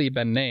sneakily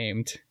been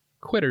named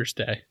Quitter's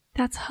Day.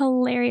 That's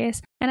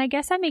hilarious. And I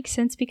guess that makes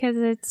sense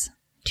because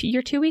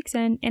you're 2 weeks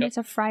in and it's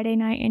a Friday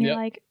night and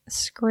you're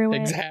screw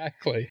it.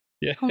 Exactly.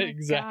 Yeah, oh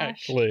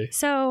exactly. Gosh.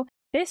 So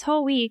this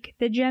whole week,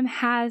 the gym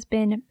has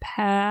been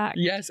packed.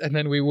 Yes, and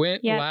then we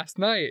went last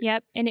night.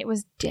 Yep, and it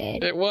was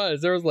dead. It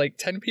was. There was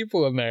 10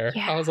 people in there.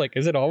 Yeah. I was like,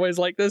 is it always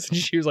like this? And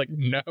she was like,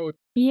 no.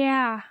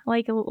 Yeah,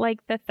 like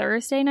the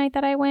Thursday night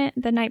that I went,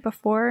 the night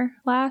before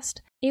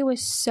last, it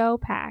was so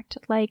packed.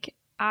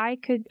 I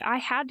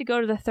had to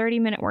go to the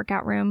 30-minute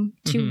workout room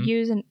to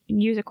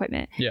use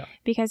equipment. Yeah.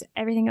 Because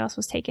everything else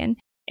was taken.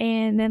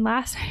 And then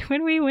last night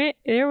when we went,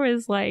 there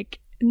was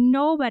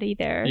nobody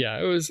there.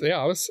 Yeah, it was. Yeah,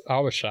 I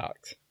was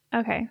shocked.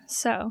 Okay,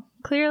 so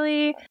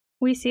clearly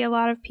we see a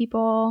lot of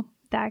people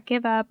that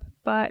give up,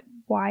 but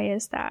why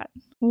is that?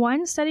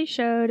 One study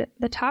showed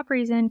the top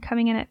reason,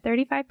 coming in at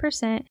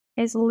 35%,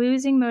 is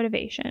losing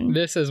motivation.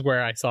 This is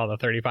where I saw the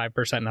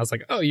 35%, and I was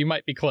like, oh, you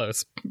might be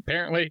close.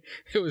 Apparently,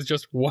 it was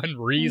just one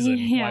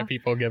reason why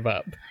people give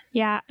up.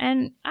 Yeah,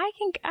 and I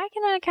can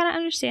kind of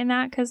understand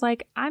that, because,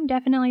 like, I'm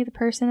definitely the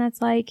person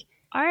that's like,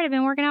 all right, I've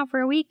been working out for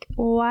a week.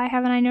 Why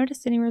haven't I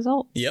noticed any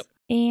results? Yep.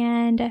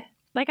 And,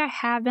 like, I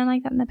have been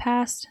like that in the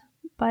past,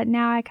 but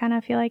now I kind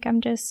of feel like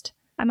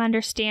I'm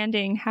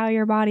understanding how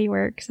your body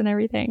works and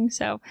everything.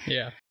 So,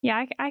 yeah,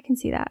 I can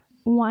see that.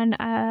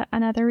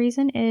 Another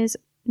reason is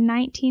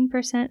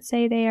 19%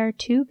 say they are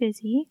too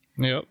busy.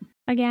 Yep.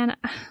 Again,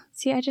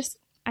 see,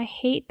 I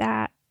hate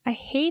that. I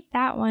hate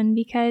that one,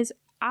 because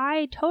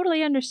I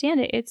totally understand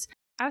it.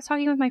 I was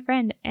talking with my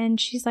friend, and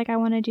she's like, I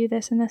want to do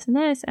this and this and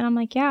this. And I'm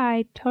like, yeah,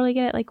 I totally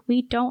get it. Like,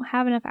 we don't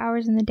have enough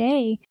hours in the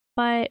day,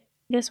 but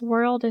this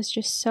world is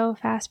just so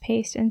fast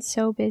paced and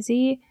so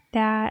busy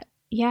that,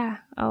 yeah,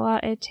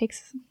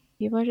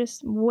 people are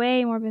just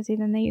way more busy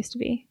than they used to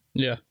be.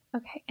 Yeah.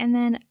 Okay. And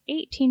then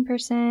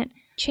 18%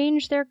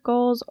 change their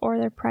goals or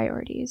their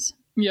priorities.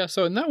 Yeah.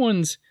 So, and that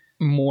one's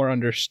more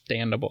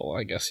understandable,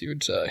 I guess you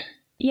would say.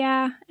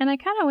 Yeah. And I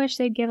kind of wish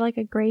they'd give like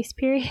a grace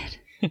period.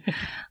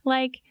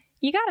 Like,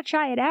 you got to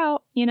try it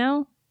out,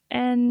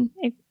 and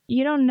if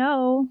you don't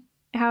know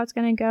how it's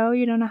going to go,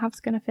 you don't know how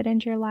it's going to fit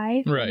into your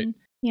life. Right.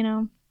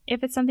 And,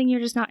 if it's something you're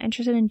just not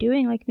interested in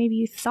doing, like maybe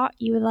you thought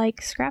you would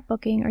like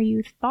scrapbooking, or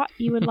you thought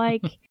you would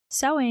like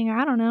sewing, or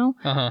I don't know.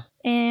 Uh-huh.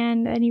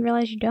 And then you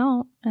realize you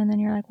don't. And then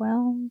you're like,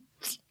 well.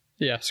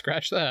 Yeah,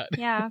 scratch that.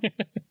 Yeah.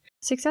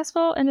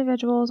 Successful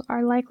individuals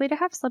are likely to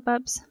have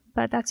slip-ups,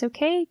 but that's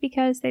okay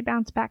because they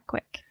bounce back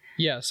quick.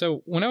 Yeah,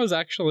 so when I was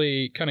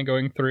actually kind of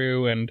going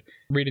through and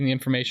reading the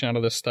information out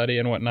of this study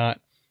and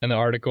whatnot, and the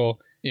article,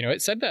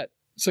 it said that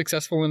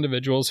successful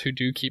individuals who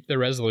do keep their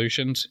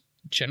resolutions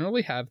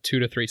generally have 2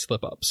 to 3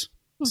 slip-ups.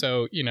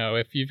 So,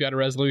 if you've got a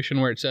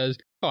resolution where it says,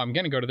 oh, I'm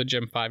going to go to the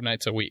gym 5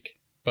 nights a week,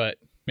 but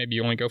maybe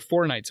you only go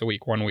 4 nights a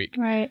week one week.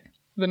 Right.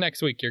 The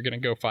next week you're going to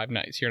go 5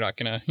 nights. You're not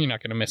going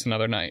to miss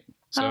another night.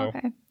 So,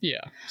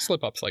 yeah,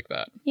 slip-ups like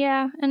that.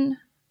 Yeah, and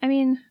I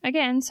mean,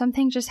 again, some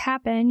things just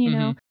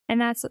happen,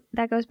 and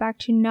that goes back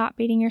to not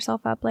beating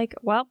yourself up. Like,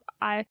 well,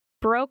 I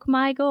broke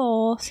my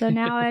goal, so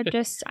now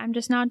I'm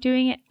just not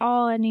doing it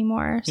all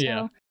anymore. So,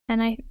 yeah.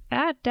 And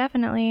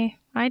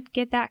I'd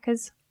get that,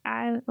 because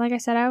like I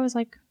said, I was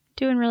like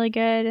doing really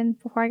good,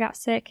 and before I got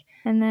sick,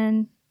 and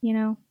then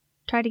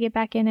tried to get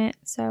back in it.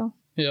 So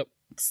yep,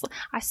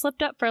 I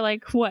slipped up for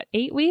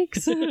 8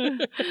 weeks.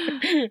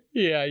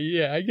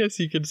 yeah, I guess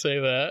you could say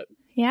that.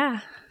 Yeah.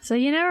 So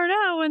you never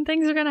know when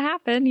things are going to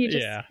happen. You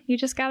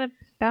just got to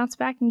bounce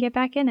back and get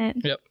back in it.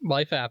 Yep.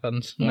 Life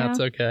happens, and that's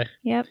okay.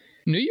 Yep.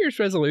 New Year's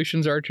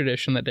resolutions are a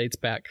tradition that dates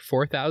back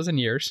 4,000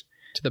 years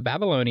to the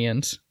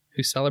Babylonians,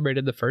 who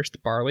celebrated the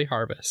first barley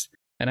harvest.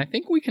 And I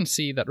think we can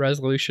see that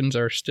resolutions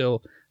are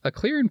still a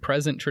clear and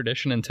present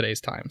tradition in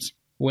today's times.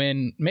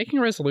 When making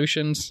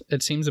resolutions,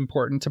 it seems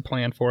important to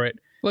plan for it,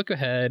 look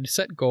ahead,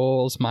 set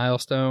goals,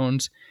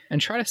 milestones,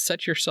 and try to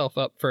set yourself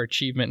up for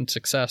achievement and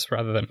success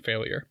rather than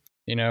failure.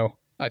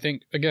 I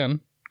think,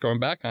 again, going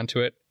back onto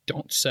it,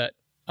 don't set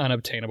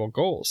unobtainable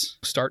goals.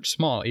 Start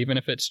small, even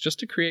if it's just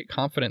to create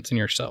confidence in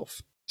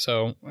yourself.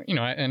 So,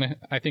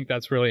 I think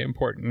that's really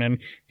important. And,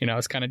 I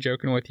was kind of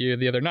joking with you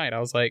the other night. I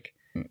was like,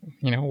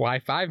 why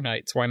 5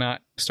 nights? Why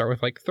not start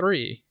with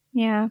 3?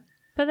 Yeah.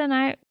 But then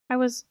I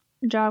was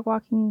jog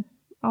walking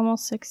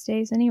almost 6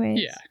 days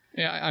anyways.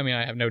 Yeah. I mean,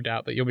 I have no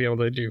doubt that you'll be able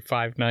to do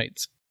 5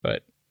 nights,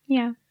 but.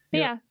 Yeah. But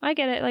yeah, I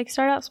get it.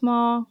 Start out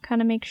small,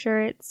 kind of make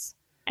sure it's.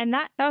 And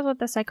that was what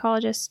the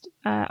psychologist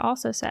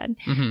also said.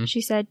 Mm-hmm.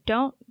 She said,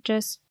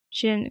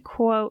 she didn't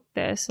quote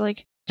this.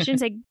 She didn't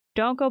say,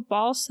 don't go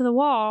balls to the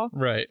wall.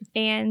 Right.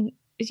 And,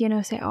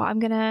 say, oh, I'm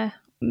going to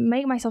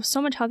make myself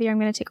so much healthier. I'm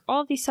going to take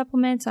all of these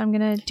supplements. I'm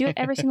going to do it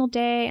every single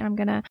day. And I'm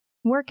going to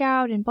work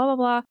out and blah, blah,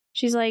 blah.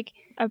 She's like,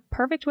 a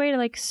perfect way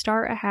to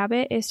start a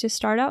habit is to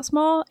start out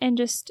small and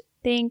just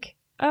think,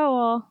 oh,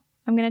 well,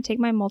 I'm going to take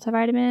my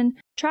multivitamin,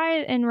 try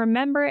it and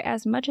remember it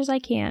as much as I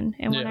can.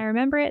 And when I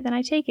remember it, then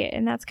I take it.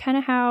 And that's kind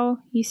of how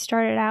you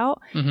start it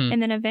out. Mm-hmm.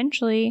 And then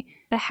eventually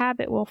the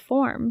habit will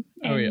form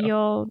and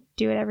you'll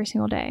do it every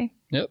single day.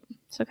 Yep.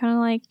 So kind of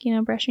like,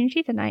 brushing your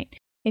teeth at night.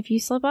 If you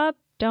slip up,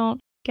 don't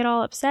get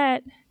all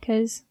upset,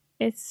 because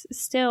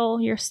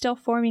you're still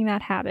forming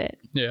that habit.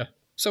 Yeah.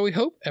 So we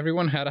hope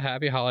everyone had a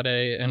happy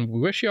holiday, and we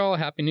wish you all a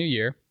happy new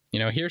year.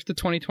 Here's to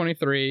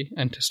 2023.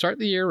 And to start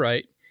the year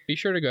right, be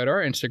sure to go to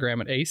our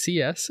Instagram at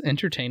ACS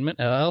Entertainment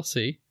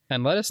LLC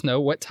and let us know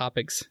what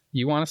topics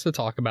you want us to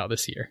talk about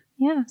this year.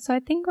 Yeah, so I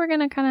think we're going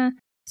to kind of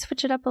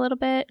switch it up a little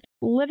bit.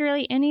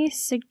 Literally any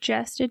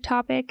suggested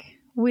topic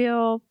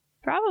we'll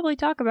probably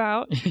talk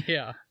about.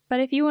 Yeah. But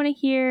if you want to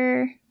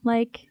hear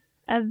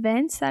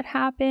events that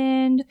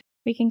happened,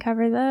 we can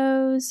cover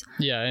those.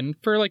 Yeah, and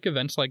for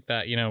events like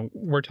that,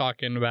 we're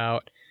talking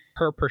about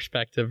her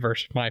perspective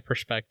versus my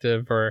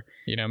perspective, or,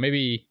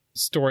 maybe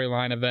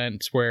storyline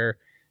events where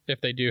if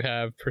they do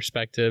have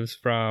perspectives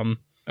from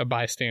a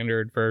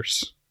bystander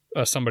versus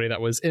somebody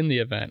that was in the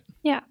event.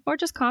 Yeah, or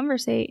just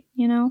conversate,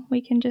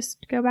 we can just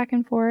go back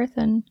and forth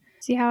and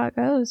see how it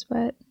goes.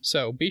 But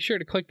So be sure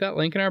to click that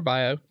link in our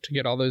bio to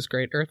get all those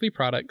great earthly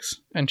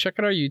products, and check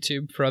out our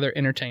YouTube for other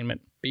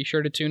entertainment. Be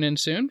sure to tune in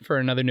soon for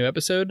another new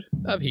episode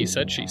of He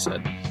Said, She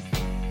Said.